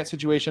Jeremy Grant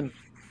situation.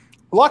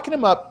 Locking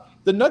him up,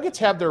 the Nuggets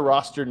have their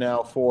roster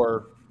now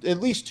for at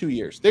least 2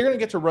 years. They're going to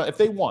get to run if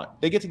they want.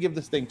 They get to give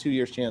this thing 2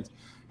 years chance.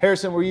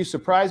 Harrison, were you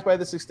surprised by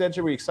this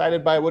extension? Were you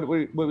excited by it? What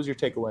was your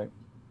takeaway?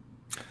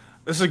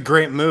 This is a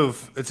great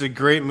move. It's a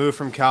great move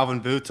from Calvin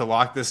Booth to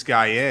lock this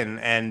guy in.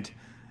 And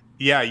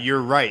yeah,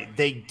 you're right.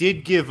 They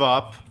did give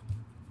up,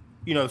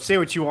 you know, say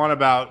what you want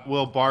about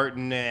Will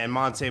Barton and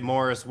Monte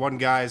Morris. One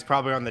guy is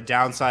probably on the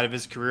downside of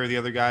his career. The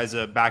other guy's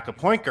a backup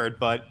point guard,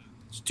 but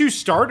it's 2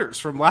 starters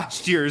from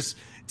last year's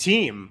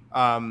team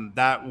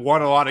that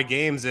won a lot of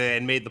games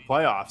and made the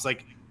playoffs.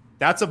 Like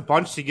that's a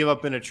bunch to give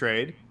up in a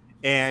trade.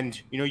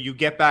 And, you know, you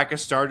get back a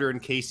starter in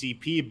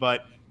KCP,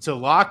 but to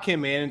lock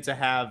him in and to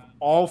have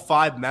all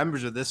 5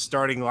 members of this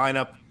starting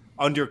lineup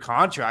under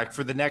contract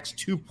for the next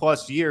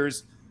 2+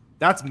 years,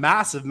 that's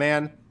massive,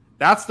 man.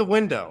 That's the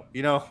window.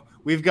 You know,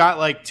 we've got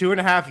like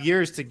 2.5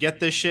 years to get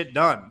this shit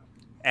done,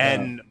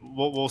 and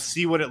we'll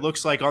see what it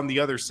looks like on the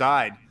other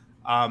side.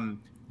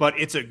 But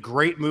it's a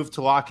great move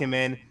to lock him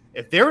in.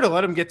 If they were to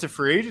let him get to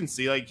free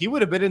agency, like he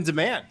would have been in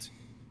demand.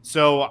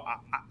 So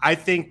I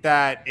think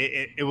that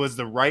it was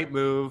the right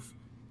move.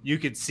 You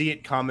could see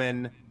it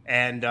coming,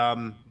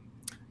 and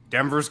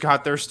Denver's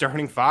got their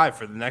starting 5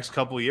 for the next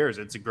couple of years.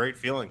 It's a great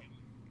feeling.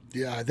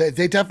 Yeah,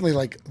 they definitely,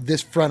 like,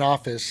 this front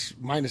office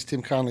minus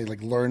Tim Connelly,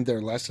 like, learned their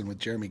lesson with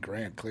Jeremy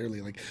Grant.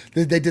 Clearly, like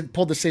they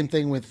pulled the same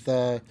thing with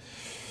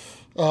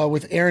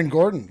Aaron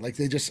Gordon. Like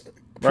they just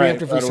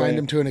preemptively signed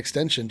him to an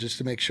extension just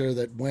to make sure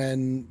that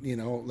when, you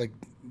know, like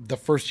the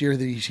first year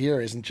that he's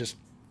here isn't just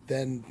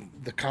then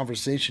the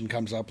conversation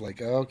comes up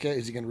like, okay,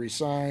 is he going to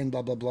resign?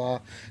 Blah blah blah,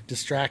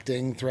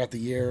 distracting throughout the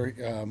year.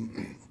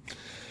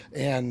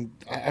 And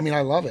I mean,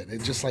 I love it.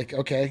 It's just like,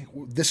 okay,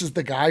 this is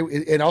the guy.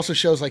 It also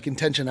shows like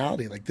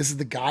intentionality. Like this is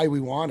the guy we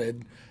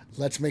wanted.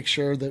 Let's make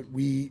sure that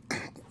we,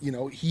 you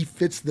know, he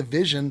fits the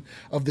vision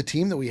of the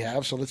team that we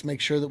have. So let's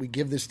make sure that we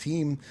give this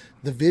team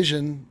the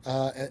vision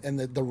and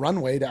the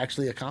runway to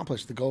actually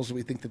accomplish the goals that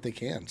we think that they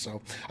can.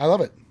 So I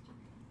love it.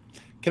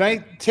 Can I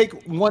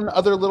take one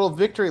other little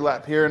victory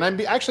lap here? And I'm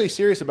actually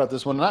serious about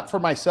this one, not for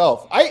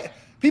myself.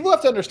 People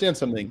have to understand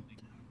something.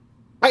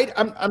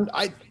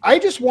 I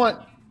just want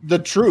the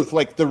truth,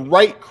 like the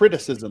right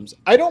criticisms.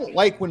 I don't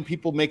like when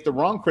people make the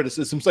wrong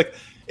criticisms. Like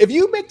if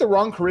you make the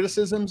wrong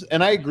criticisms,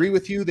 and I agree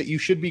with you that you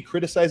should be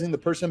criticizing the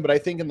person, but I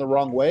think in the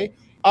wrong way,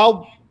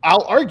 I'll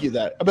argue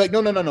that. I'm like,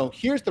 no.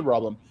 Here's the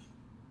problem.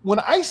 When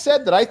I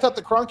said that I thought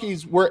the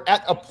Cronkies were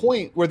at a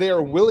point where they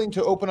are willing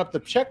to open up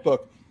the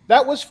checkbook,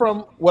 that was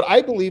from what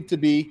I believe to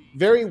be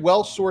very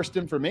well-sourced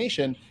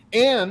information.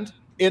 And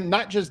in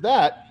not just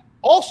that,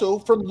 also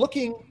from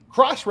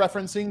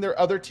cross-referencing their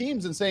other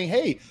teams and saying,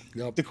 hey,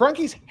 the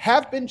Cronkies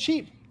have been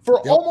cheap for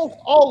almost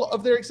all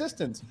of their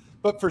existence.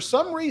 But for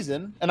some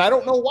reason, and I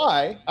don't know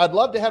why, I'd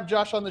love to have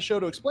Josh on the show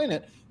to explain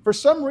it. For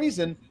some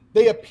reason,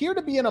 they appear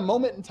to be in a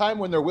moment in time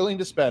when they're willing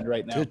to spend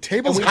right now. The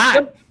table's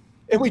hot.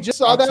 And we just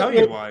saw that. I'll tell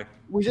you why.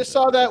 We just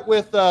saw that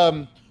with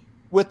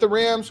the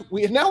Rams.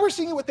 Now we're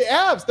seeing it with the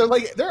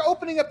Avs. They're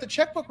opening up the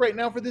checkbook right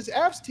now for this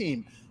Avs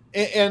team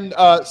and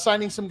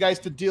signing some guys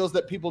to deals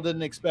that people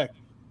didn't expect.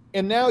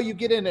 And now you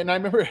get in, and I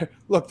remember,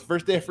 look, the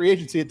first day of free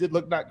agency, it did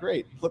look not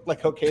great. It looked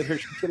like, okay,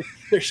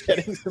 they're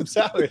shedding some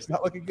salary. It's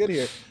not looking good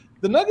here.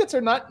 The Nuggets are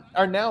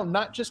now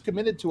not just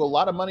committed to a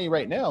lot of money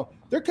right now.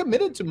 They're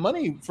committed to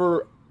money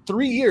for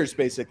 3 years,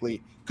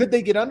 basically. Could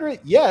they get under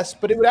it? Yes,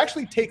 but it would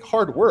actually take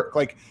hard work.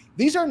 Like,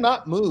 these are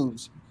not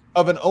moves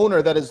of an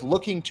owner that is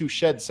looking to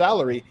shed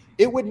salary.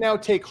 It would now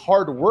take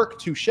hard work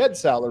to shed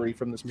salary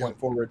from this point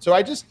forward. So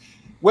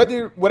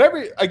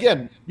whatever,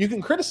 again, you can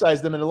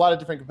criticize them in a lot of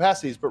different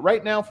capacities, but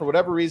right now, for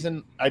whatever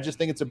reason, I just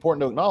think it's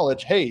important to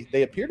acknowledge, hey,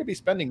 they appear to be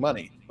spending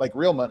money, like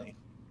real money.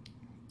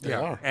 They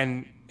are.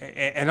 And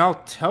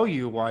I'll tell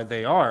you why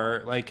they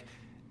are. Like,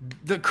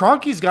 the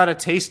Cronkies got a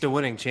taste of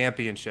winning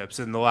championships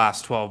in the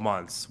last 12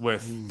 months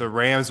with the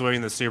Rams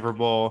winning the Super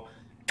Bowl,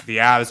 the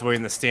Avs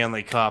winning the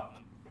Stanley Cup,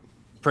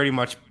 pretty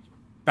much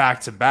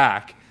back to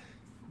back.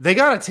 They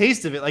got a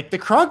taste of it. Like, the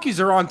Cronkies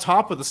are on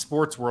top of the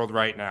sports world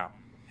right now.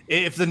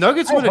 If the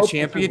Nuggets win a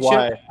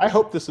championship I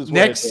hope this is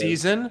next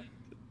season,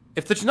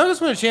 If the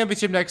Nuggets win a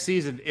championship next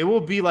season, it will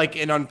be like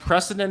an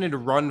unprecedented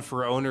run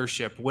for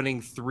ownership,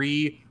 winning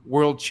 3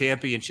 world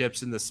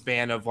championships in the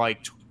span of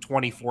like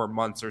 24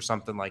 months or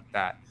something like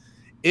that.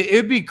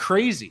 It'd be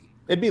crazy.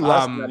 It'd be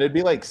less than that. It'd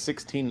be like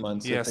 16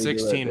 months. Yeah, if they do it.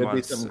 16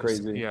 months. It'd be something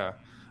crazy. Yeah,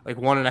 like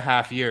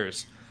 1.5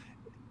 years.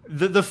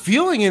 The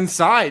feeling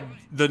inside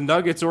the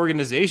Nuggets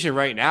organization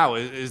right now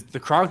is the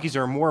Kroenkes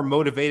are more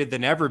motivated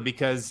than ever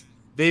because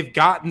they've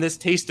gotten this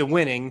taste of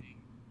winning.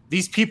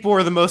 These people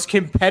are the most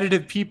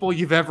competitive people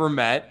you've ever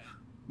met,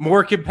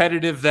 more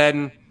competitive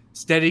than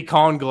Steady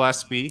Colin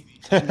Gillespie.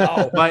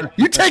 No, but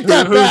you take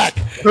that back.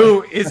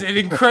 Who is an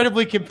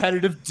incredibly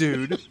competitive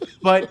dude.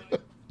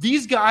 But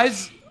these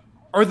guys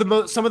are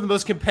some of the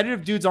most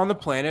competitive dudes on the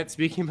planet.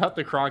 Speaking about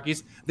the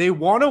Kroenkes, they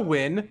want to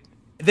win.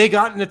 They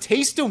gotten a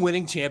taste of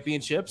winning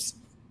championships,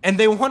 and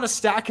they want to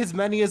stack as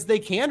many as they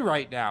can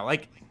right now.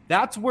 Like,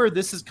 that's where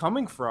this is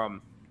coming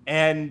from.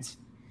 And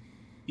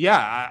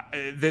yeah,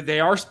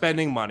 they are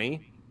spending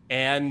money,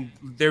 and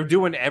they're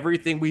doing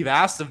everything we've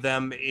asked of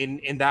them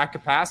in that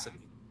capacity.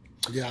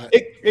 Yeah,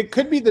 it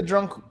could be the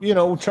drunk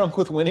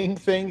with winning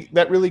thing.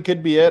 That really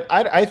could be it.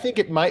 I think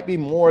it might be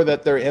more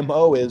that their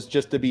MO is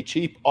just to be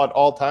cheap at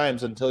all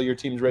times until your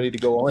team's ready to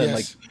go all in.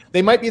 Yes. Like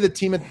they might be the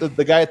team at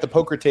the guy at the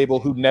poker table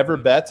who never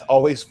bets,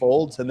 always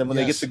folds, and then when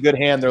they get the good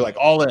hand, they're like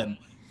all in.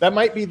 That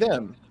might be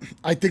them.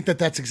 I think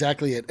that's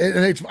exactly it,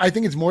 and I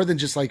think it's more than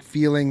just like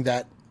feeling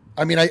that.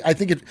 I mean, I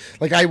think it.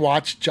 Like I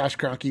watched Josh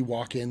Kroenke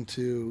walk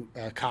into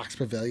Cox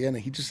Pavilion,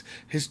 and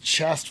his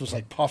chest was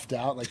like puffed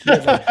out, like he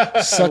had like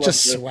such a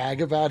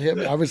swag about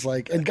him. I was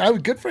like, and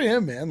good for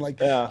him, man.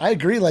 Like I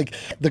agree. Like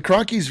the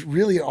Kroenkes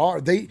really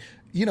are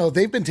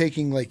they've been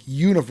taking like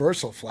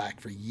universal flack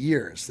for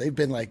years. They've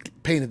been like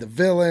painted the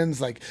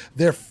villains, like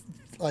their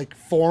like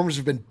forms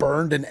have been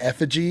burned in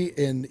effigy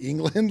in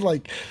England,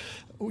 like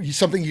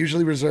something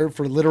usually reserved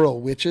for literal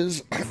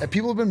witches. And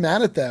people have been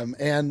mad at them,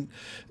 and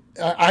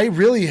I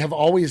really have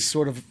always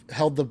sort of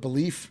held the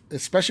belief,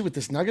 especially with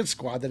this Nuggets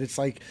squad, that it's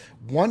like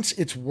once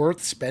it's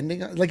worth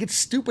spending, like it's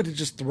stupid to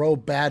just throw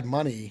bad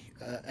money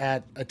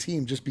at a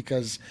team just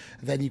because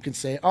then you can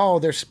say, oh,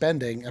 they're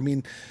spending. I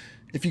mean,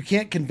 if you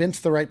can't convince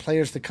the right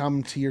players to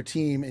come to your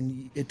team,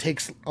 and it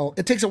takes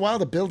a while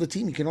to build a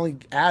team, you can only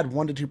add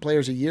 1 to 2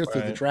 players a year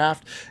through the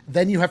draft.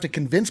 Then you have to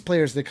convince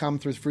players to come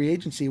through free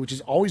agency, which has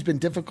always been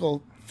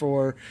difficult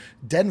for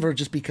Denver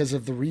just because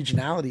of the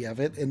regionality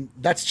of it. And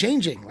that's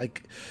changing.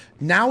 Like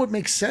now it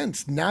makes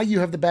sense. Now you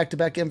have the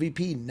back-to-back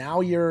MVP. Now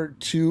your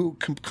 2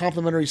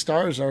 complementary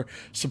stars are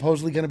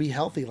supposedly going to be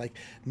healthy. Like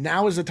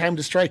now is the time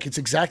to strike. It's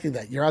exactly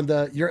that. You're on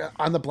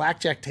the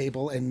blackjack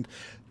table, and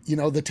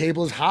the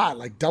table is hot.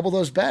 Like double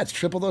those bets,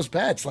 triple those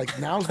bets. Like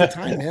now's the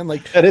time, man.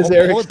 Like that is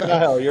Eric's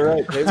style. You're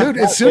right, dude.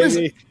 As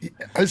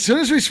soon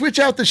as we switch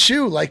out the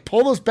shoe, like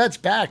pull those bets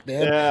back,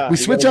 man. Yeah, we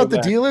switch out the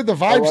dealer, the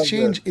vibes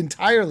change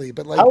entirely.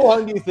 But like, how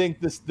long do you think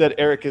that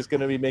Eric is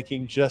going to be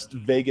making just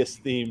Vegas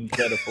themed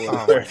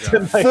metaphors?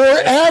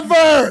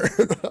 Forever.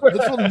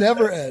 This will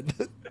never end.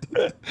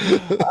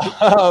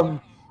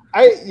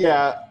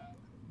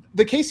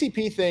 The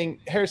KCP thing,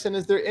 Harrison.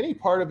 Is there any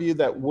part of you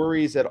that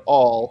worries at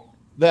all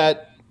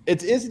that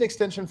it is an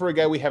extension for a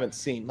guy we haven't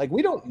seen? Like,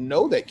 we don't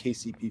know that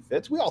KCP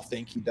fits. We all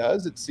think he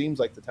does. It seems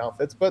like the talent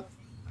fits, but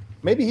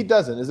maybe he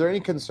doesn't. Is there any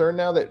concern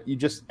now that you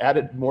just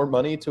added more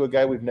money to a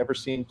guy we've never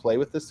seen play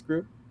with this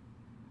group?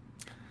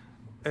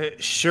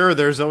 Sure,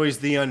 there's always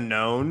the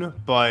unknown,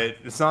 but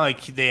it's not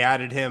like they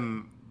added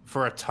him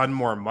for a ton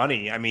more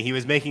money. I mean, he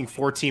was making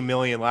 $14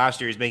 million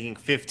last year. He's making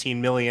 $15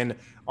 million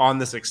on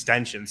this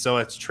extension, so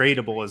it's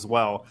tradable as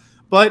well.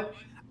 But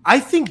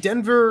I think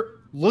Denver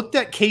looked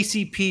at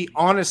KCP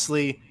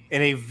honestly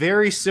in a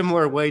very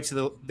similar way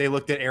to they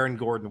looked at Aaron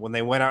Gordon when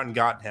they went out and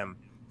got him.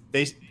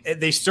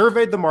 They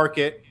surveyed the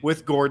market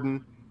with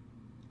Gordon.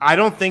 I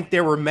don't think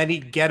there were many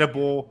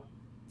gettable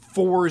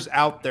 4s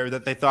out there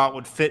that they thought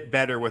would fit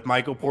better with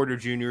Michael Porter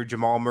Jr.,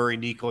 Jamal Murray,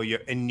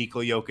 and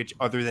Nikola Jokic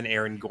other than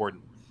Aaron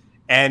Gordon.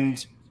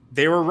 And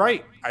they were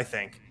right, I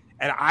think.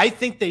 And I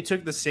think they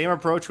took the same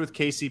approach with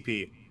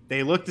KCP.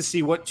 They looked to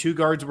see what 2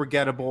 guards were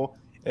gettable.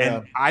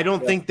 And I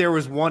don't think there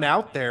was one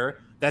out there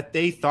that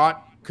they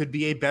thought could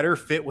be a better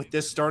fit with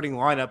this starting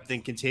lineup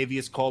than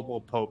Kentavious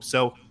Caldwell-Pope.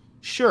 So,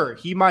 sure,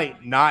 he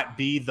might not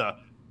be the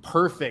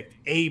perfect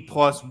A+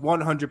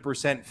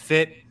 100%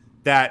 fit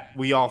that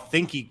we all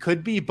think he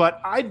could be, but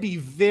I'd be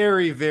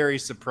very, very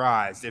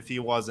surprised if he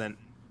wasn't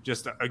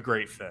just a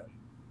great fit.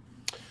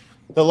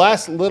 The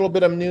last little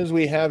bit of news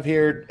we have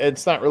here,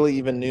 it's not really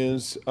even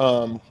news.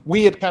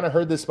 We had kind of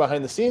heard this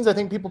behind the scenes. I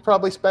think people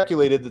probably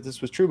speculated that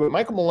this was true, but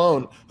Michael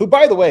Malone, who,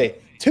 by the way,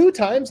 2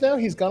 times now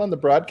he's gone on the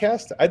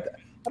broadcast. I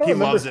don't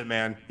remember. He loves it,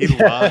 man. He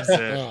loves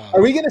it.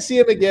 Are we going to see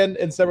him again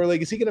in Summer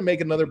League? Is he going to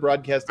make another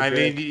broadcast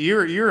appearance? I mean,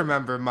 you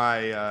remember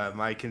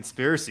my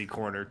conspiracy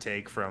corner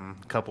take from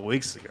a couple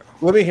weeks ago.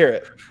 Let me hear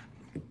it.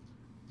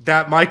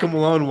 That Michael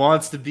Malone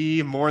wants to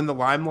be more in the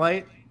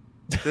limelight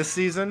this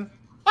season.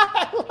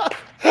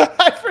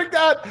 I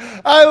forgot.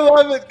 I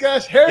love it.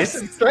 Gosh,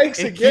 Harrison strikes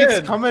again. It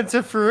keeps coming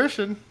to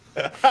fruition.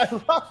 I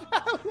love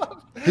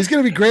it. He's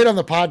going to be great on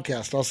the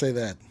podcast. I'll say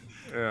that.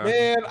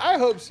 Man, I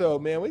hope so,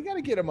 man. We got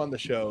to get him on the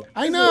show.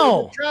 I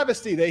know. It's a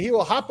travesty that he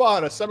will hop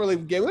on a Summer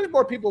League game. There's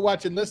more people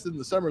watching this than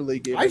the Summer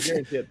League game. I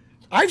guarantee it.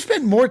 I've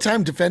spent more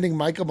time defending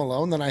Michael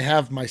Malone than I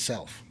have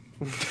myself.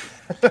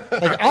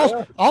 Like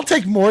I'll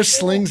take more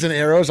slings and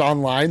arrows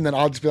online than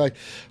I'll just be like,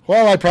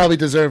 well, I probably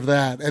deserve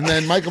that. And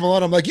then Michael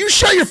Malone, I'm like, you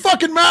shut your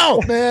fucking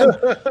mouth, man.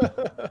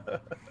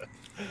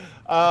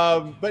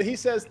 But he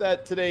says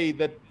that today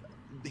that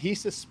he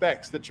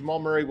suspects that Jamal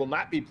Murray will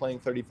not be playing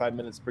 35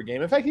 minutes per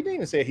game. In fact, he didn't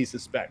even say he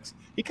suspects.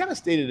 He kind of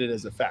stated it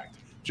as a fact.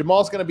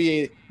 Jamal's going to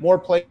be more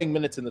playing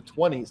minutes in the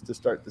 20s to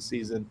start the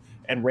season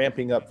and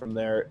ramping up from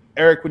there.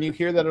 Eric, when you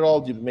hear that at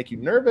all, did it make you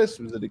nervous?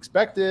 Was it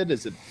expected?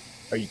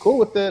 Are you cool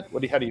with it?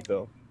 How do you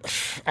feel?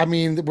 I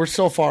mean, we're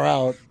so far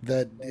out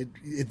that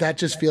that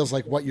just feels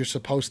like what you're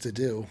supposed to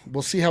do.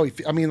 We'll see how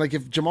I mean, like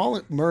if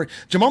Jamal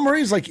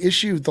Murray's like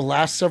issue the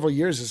last several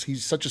years is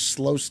he's such a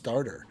slow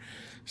starter.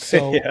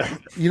 So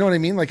you know what I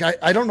mean? Like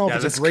I don't know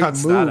if it's a great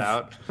move.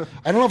 I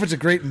don't know if it's a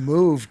great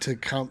move to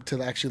come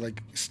to actually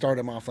like start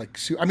him off like.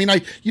 I mean,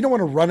 you don't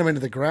want to run him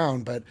into the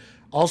ground, but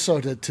also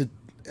to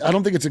I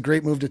don't think it's a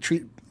great move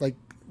to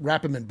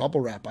wrap him in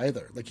bubble wrap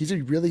either. Like he's a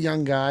really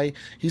young guy.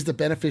 He's the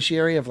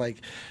beneficiary of like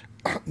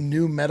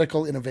new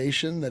medical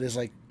innovation that has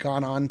like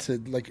gone on to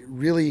like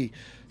really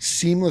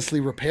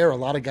seamlessly repair a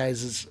lot of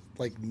guys'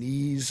 like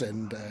knees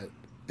and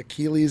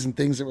Achilles and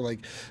things that were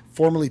like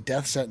formerly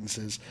death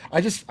sentences.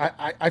 I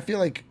feel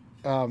like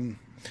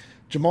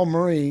Jamal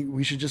Murray,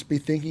 we should just be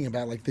thinking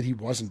about like that he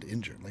wasn't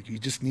injured. Like he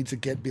just needs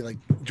to be like,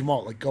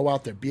 Jamal, like go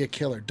out there, be a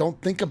killer.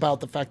 Don't think about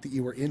the fact that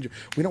you were injured.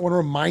 We don't want to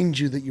remind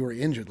you that you were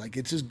injured. Like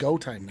it's just go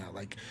time now.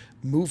 Like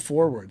move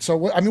forward.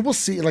 So I mean, we'll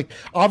see. Like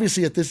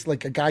obviously at this,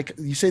 like a guy,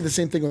 you say the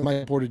same thing with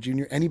Michael Porter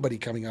Jr. Anybody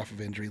coming off of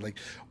injury, like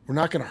we're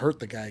not going to hurt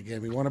the guy again.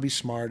 We want to be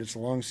smart. It's a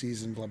long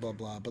season, blah blah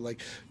blah. But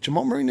like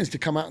Jamal Murray needs to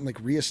come out and like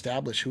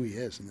reestablish who he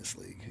is in this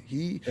league.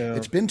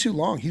 It's been too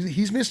long.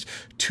 He's missed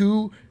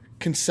 2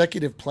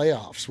 consecutive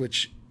playoffs,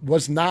 which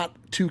was not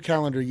 2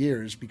 calendar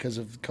years because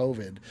of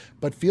COVID,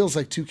 but feels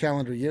like 2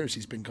 calendar years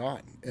he's been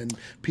gone, and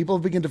people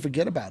have begun to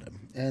forget about him.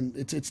 And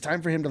it's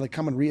time for him to like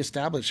come and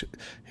reestablish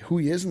who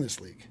he is in this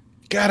league.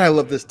 God, I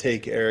love this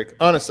take, Eric.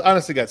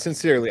 Honestly, God,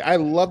 sincerely, I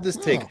love this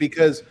take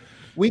because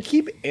we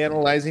keep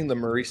analyzing the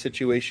Murray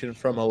situation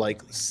from a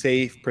like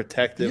safe,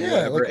 protective,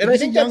 whatever. Like, and I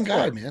think a young that's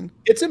guy, fun. man.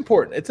 It's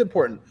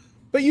important.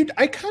 But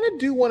I kind of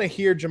do want to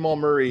hear Jamal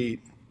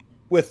Murray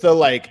with the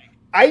like,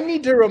 I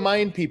need to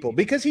remind people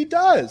because he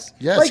does.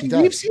 Yes, like, he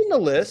does. We've seen the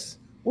list.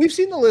 We've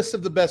seen the list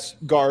of the best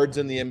guards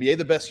in the NBA,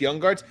 the best young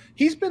guards.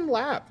 He's been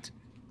lapped.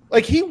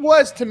 Like he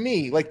was to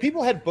me, like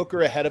people had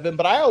Booker ahead of him,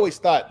 but I always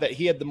thought that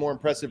he had the more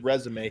impressive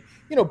resume.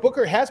 You know,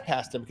 Booker has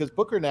passed him because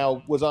Booker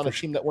now was on a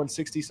team that won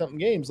 60-something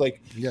games.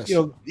 Like, yes. You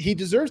know, he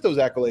deserves those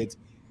accolades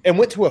and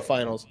went to a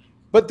finals.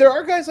 But there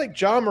are guys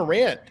like Ja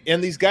Morant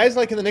and these guys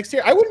like in the next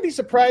tier. I wouldn't be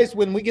surprised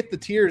when we get the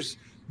tiers,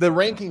 the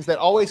rankings that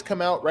always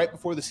come out right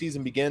before the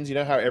season begins. You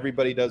know how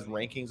everybody does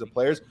rankings of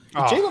players?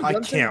 I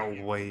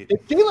can't wait. Is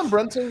Jalen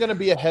Brunson going to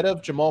be ahead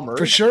of Jamal Murray?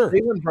 For sure.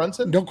 Jalen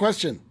Brunson? No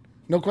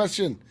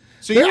question.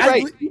 So you're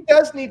right. He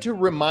does need to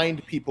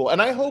remind people.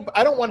 And I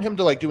don't want him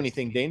to like do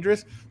anything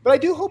dangerous, but I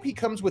do hope he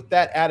comes with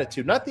that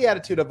attitude, not the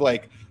attitude of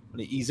like, I'm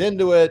going to ease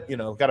into it, you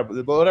know, got to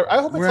whatever.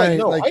 I hope it's like,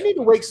 no, I need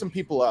to wake some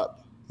people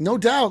up. No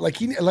doubt.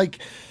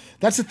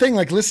 That's the thing.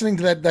 Like listening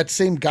to that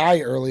same guy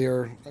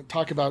earlier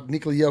talk about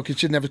Nikola Jokic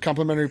shouldn't have his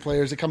complimentary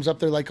players. It comes up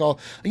there like all,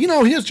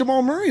 here's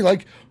Jamal Murray.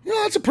 Like,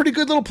 that's a pretty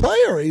good little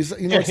player. He's,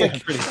 it's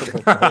like,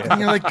 and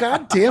you're like,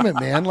 God damn it,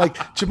 man.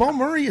 Like Jamal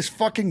Murray is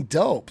fucking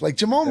dope. Like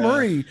Jamal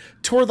Murray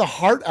tore the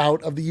heart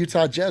out of the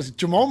Utah Jazz.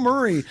 Jamal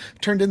Murray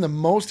turned in the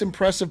most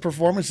impressive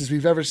performances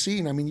we've ever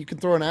seen. I mean, you can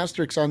throw an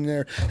asterisk on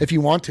there if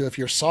you want to, if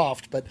you're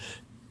soft, but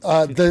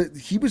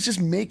he was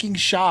just making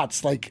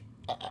shots like,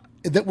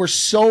 that were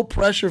so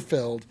pressure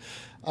filled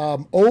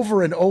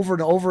over and over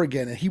and over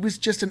again. And he was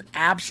just an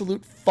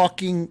absolute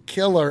fucking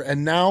killer.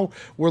 And now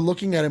we're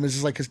looking at him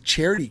as like a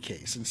charity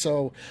case. And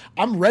so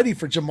I'm ready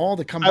for Jamal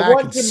to come back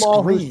and scream. I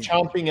want Jamal who's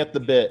chomping at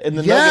the bit. And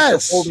the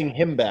Nuggets are holding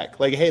him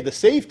back. Like, hey, the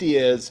safety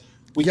is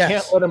we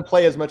can't let him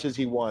play as much as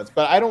he wants.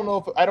 But I don't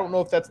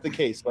know if that's the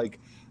case. Like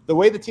the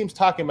way the team's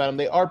talking about him,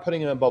 they are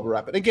putting him in bubble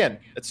wrap. And again,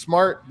 it's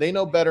smart. They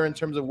know better in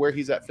terms of where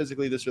he's at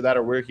physically, this or that,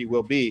 or where he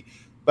will be.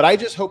 But I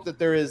just hope that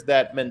there is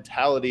that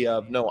mentality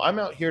of, no, I'm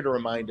out here to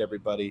remind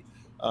everybody,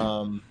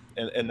 and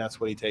that's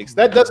what he takes.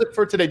 That does it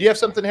for today. Do you have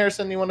something,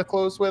 Harrison, you want to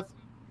close with?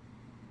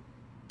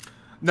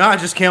 No, I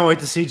just can't wait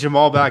to see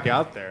Jamal back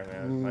out there,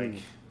 man.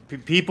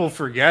 Like people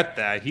forget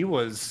that. He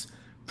was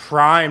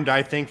primed,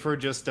 I think, for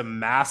just a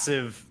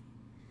massive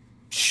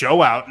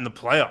show out in the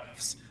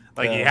playoffs.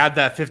 Like he had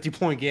that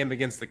 50-point game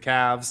against the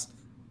Cavs.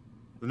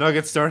 The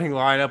Nuggets starting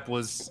lineup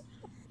was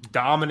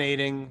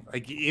dominating.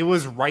 Like it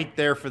was right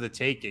there for the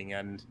taking,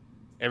 and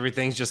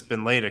everything's just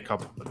been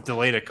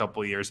delayed a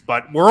couple years,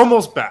 but we're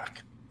almost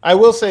back. I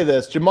will say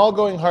this, Jamal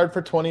going hard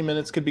for 20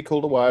 minutes could be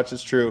cool to watch.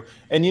 It's true.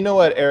 And you know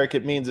what, Eric,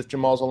 it means if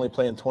Jamal's only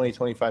playing 20,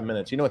 25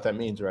 minutes, you know what that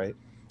means, right?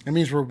 It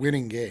means we're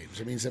winning games.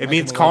 It means that It Michael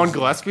means Malone's- Colin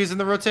Gillespie's in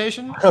the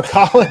rotation.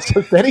 Colin,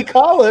 steady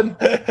Colin.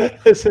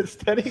 Is it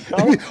steady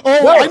Colin? Oh,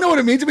 No. I know what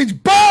it means. It means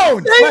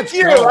Bones. Thank Let's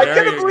you. go. I There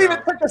couldn't you believe go.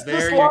 it took us There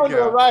this you long go.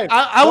 to arrive.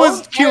 I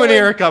was Bones queuing Island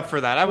Eric up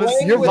for that. I was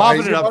playing You're with right.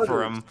 lobbing it up butters.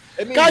 for him.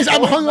 It means Guys, I'm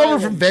Bones hungover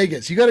Island. from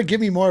Vegas. You got to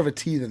give me more of a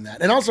tea than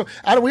that. And also,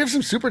 Adam, we have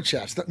some super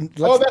chats.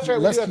 Oh, that's right.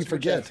 We Lest do have you super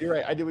forget. chats. You're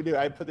right. We do.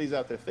 I put these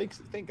out there. Thank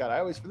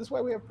God. This is why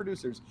we have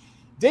producers.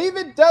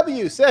 David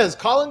W. says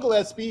Colin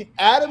Gillespie,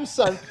 Adam's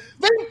son.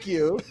 Thank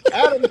you.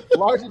 Adam,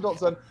 large adult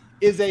son,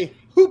 is a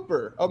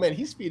hooper. Oh man,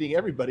 he's feeding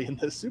everybody in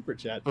this super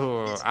chat.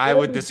 Oh, He's I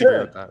would very disagree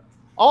good. with that.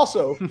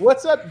 Also,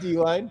 what's up,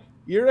 D-Line?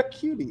 You're a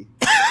cutie.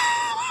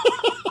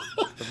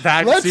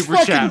 That Let's super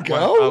fucking chat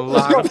go. went a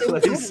lot of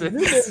Zoom in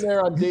places.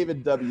 there on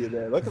David W.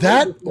 There. Look at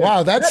That- what he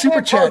wow, that super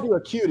man chat- called you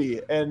a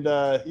cutie, and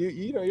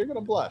you're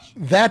gonna blush.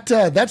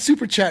 That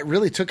super chat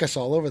really took us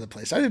all over the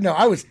place. I didn't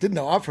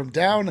know up from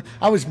down.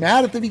 I was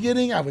mad at the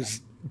beginning. I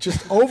was just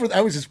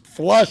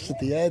flushed at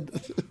the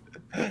end.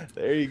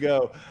 There you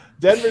go.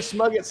 Denver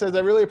Smugget says, I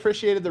really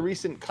appreciated the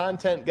recent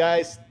content,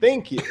 guys.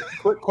 Thank you.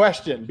 Quick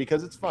question,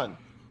 because it's fun.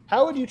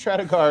 How would you try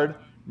to guard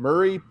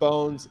Murray,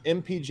 Bones,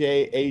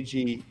 MPJ,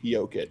 AG,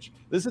 Jokic?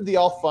 This is the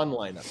all-fun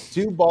lineup.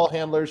 2 ball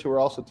handlers who are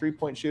also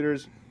three-point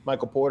shooters.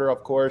 Michael Porter,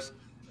 of course.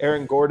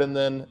 Aaron Gordon,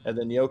 and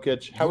then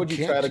Jokic. How would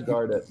you try to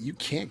guard it? You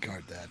can't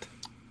guard that.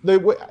 You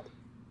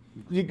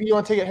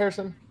want to take it,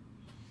 Harrison?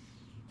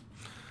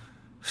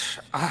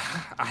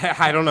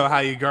 I don't know how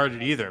you guard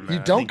it either, man. You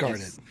I don't think guard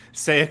you it.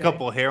 Say a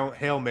couple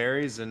Hail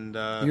Marys and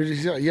You're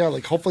just,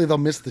 like hopefully they'll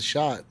miss the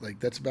shot. Like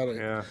that's about it.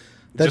 yeah.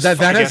 That Just,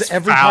 I has guess,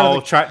 every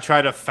foul, part of the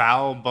try to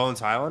foul Bones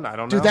Highland. I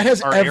don't know. dude. That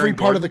has Or every Aaron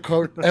part of the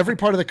Gordon. court. Every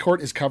part of the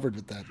court is covered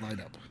with that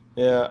lineup.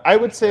 Yeah, I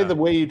would say the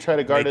way you try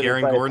to guard Make it is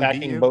Aaron by Gordon beat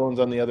attacking you? Bones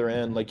on the other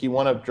end. Like you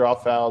want to draw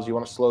fouls, you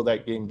want to slow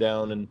that game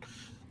down, and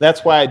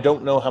that's why I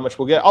don't know how much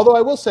we'll get. Although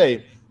I will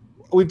say,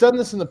 we've done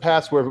this in the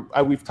past where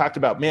we've talked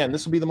about, man,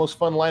 this will be the most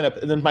fun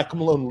lineup, and then Michael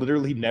Malone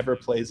literally never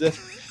plays it.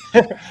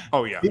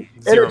 Oh yeah, And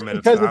 0 it's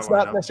minutes. because for that it's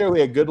not lineup.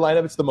 necessarily a good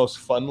lineup; it's the most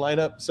fun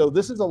lineup. So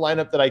this is a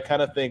lineup that I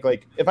kind of think,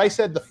 like, if I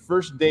said the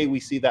first day we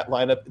see that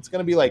lineup, it's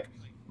going to be like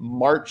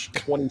March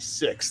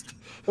 26th.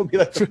 It'll be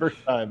like the first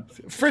time.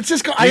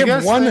 Francisco, Do I you have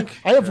guys one. think-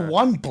 I have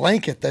one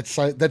blanket that's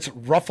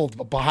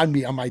ruffled behind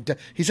me on my.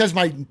 He says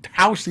my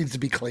house needs to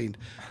be cleaned.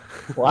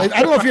 Wow. I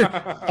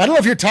don't know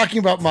if you're talking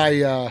about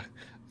my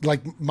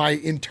like my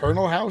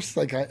internal house.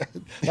 Like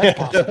that's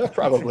possible.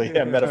 Probably,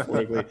 yeah,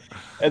 metaphorically.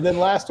 And then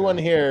last one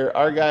here,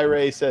 our guy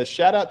Ray says,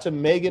 shout out to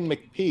Megan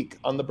McPeak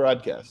on the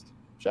broadcast.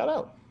 Shout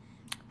out.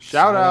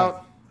 Shout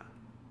out.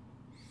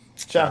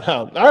 Shout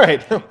out. All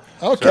right.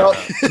 Okay. Well,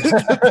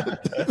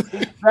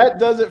 that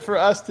does it for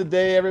us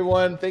today,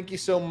 everyone. Thank you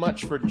so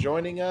much for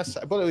joining us.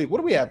 By the way, what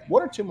do we have?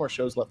 1 or 2 more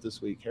shows left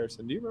this week,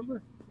 Harrison? Do you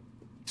remember?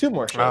 2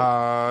 more shows.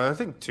 I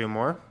think 2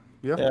 more.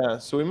 Yeah. Yeah,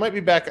 so we might be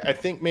back, I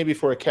think, maybe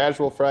for a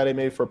casual Friday,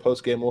 maybe for a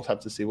post game. We'll have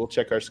to see. We'll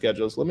check our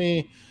schedules. Let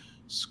me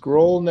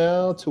scroll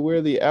now to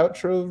where the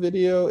outro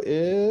video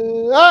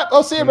is.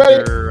 I'll see you, buddy.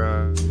 Under,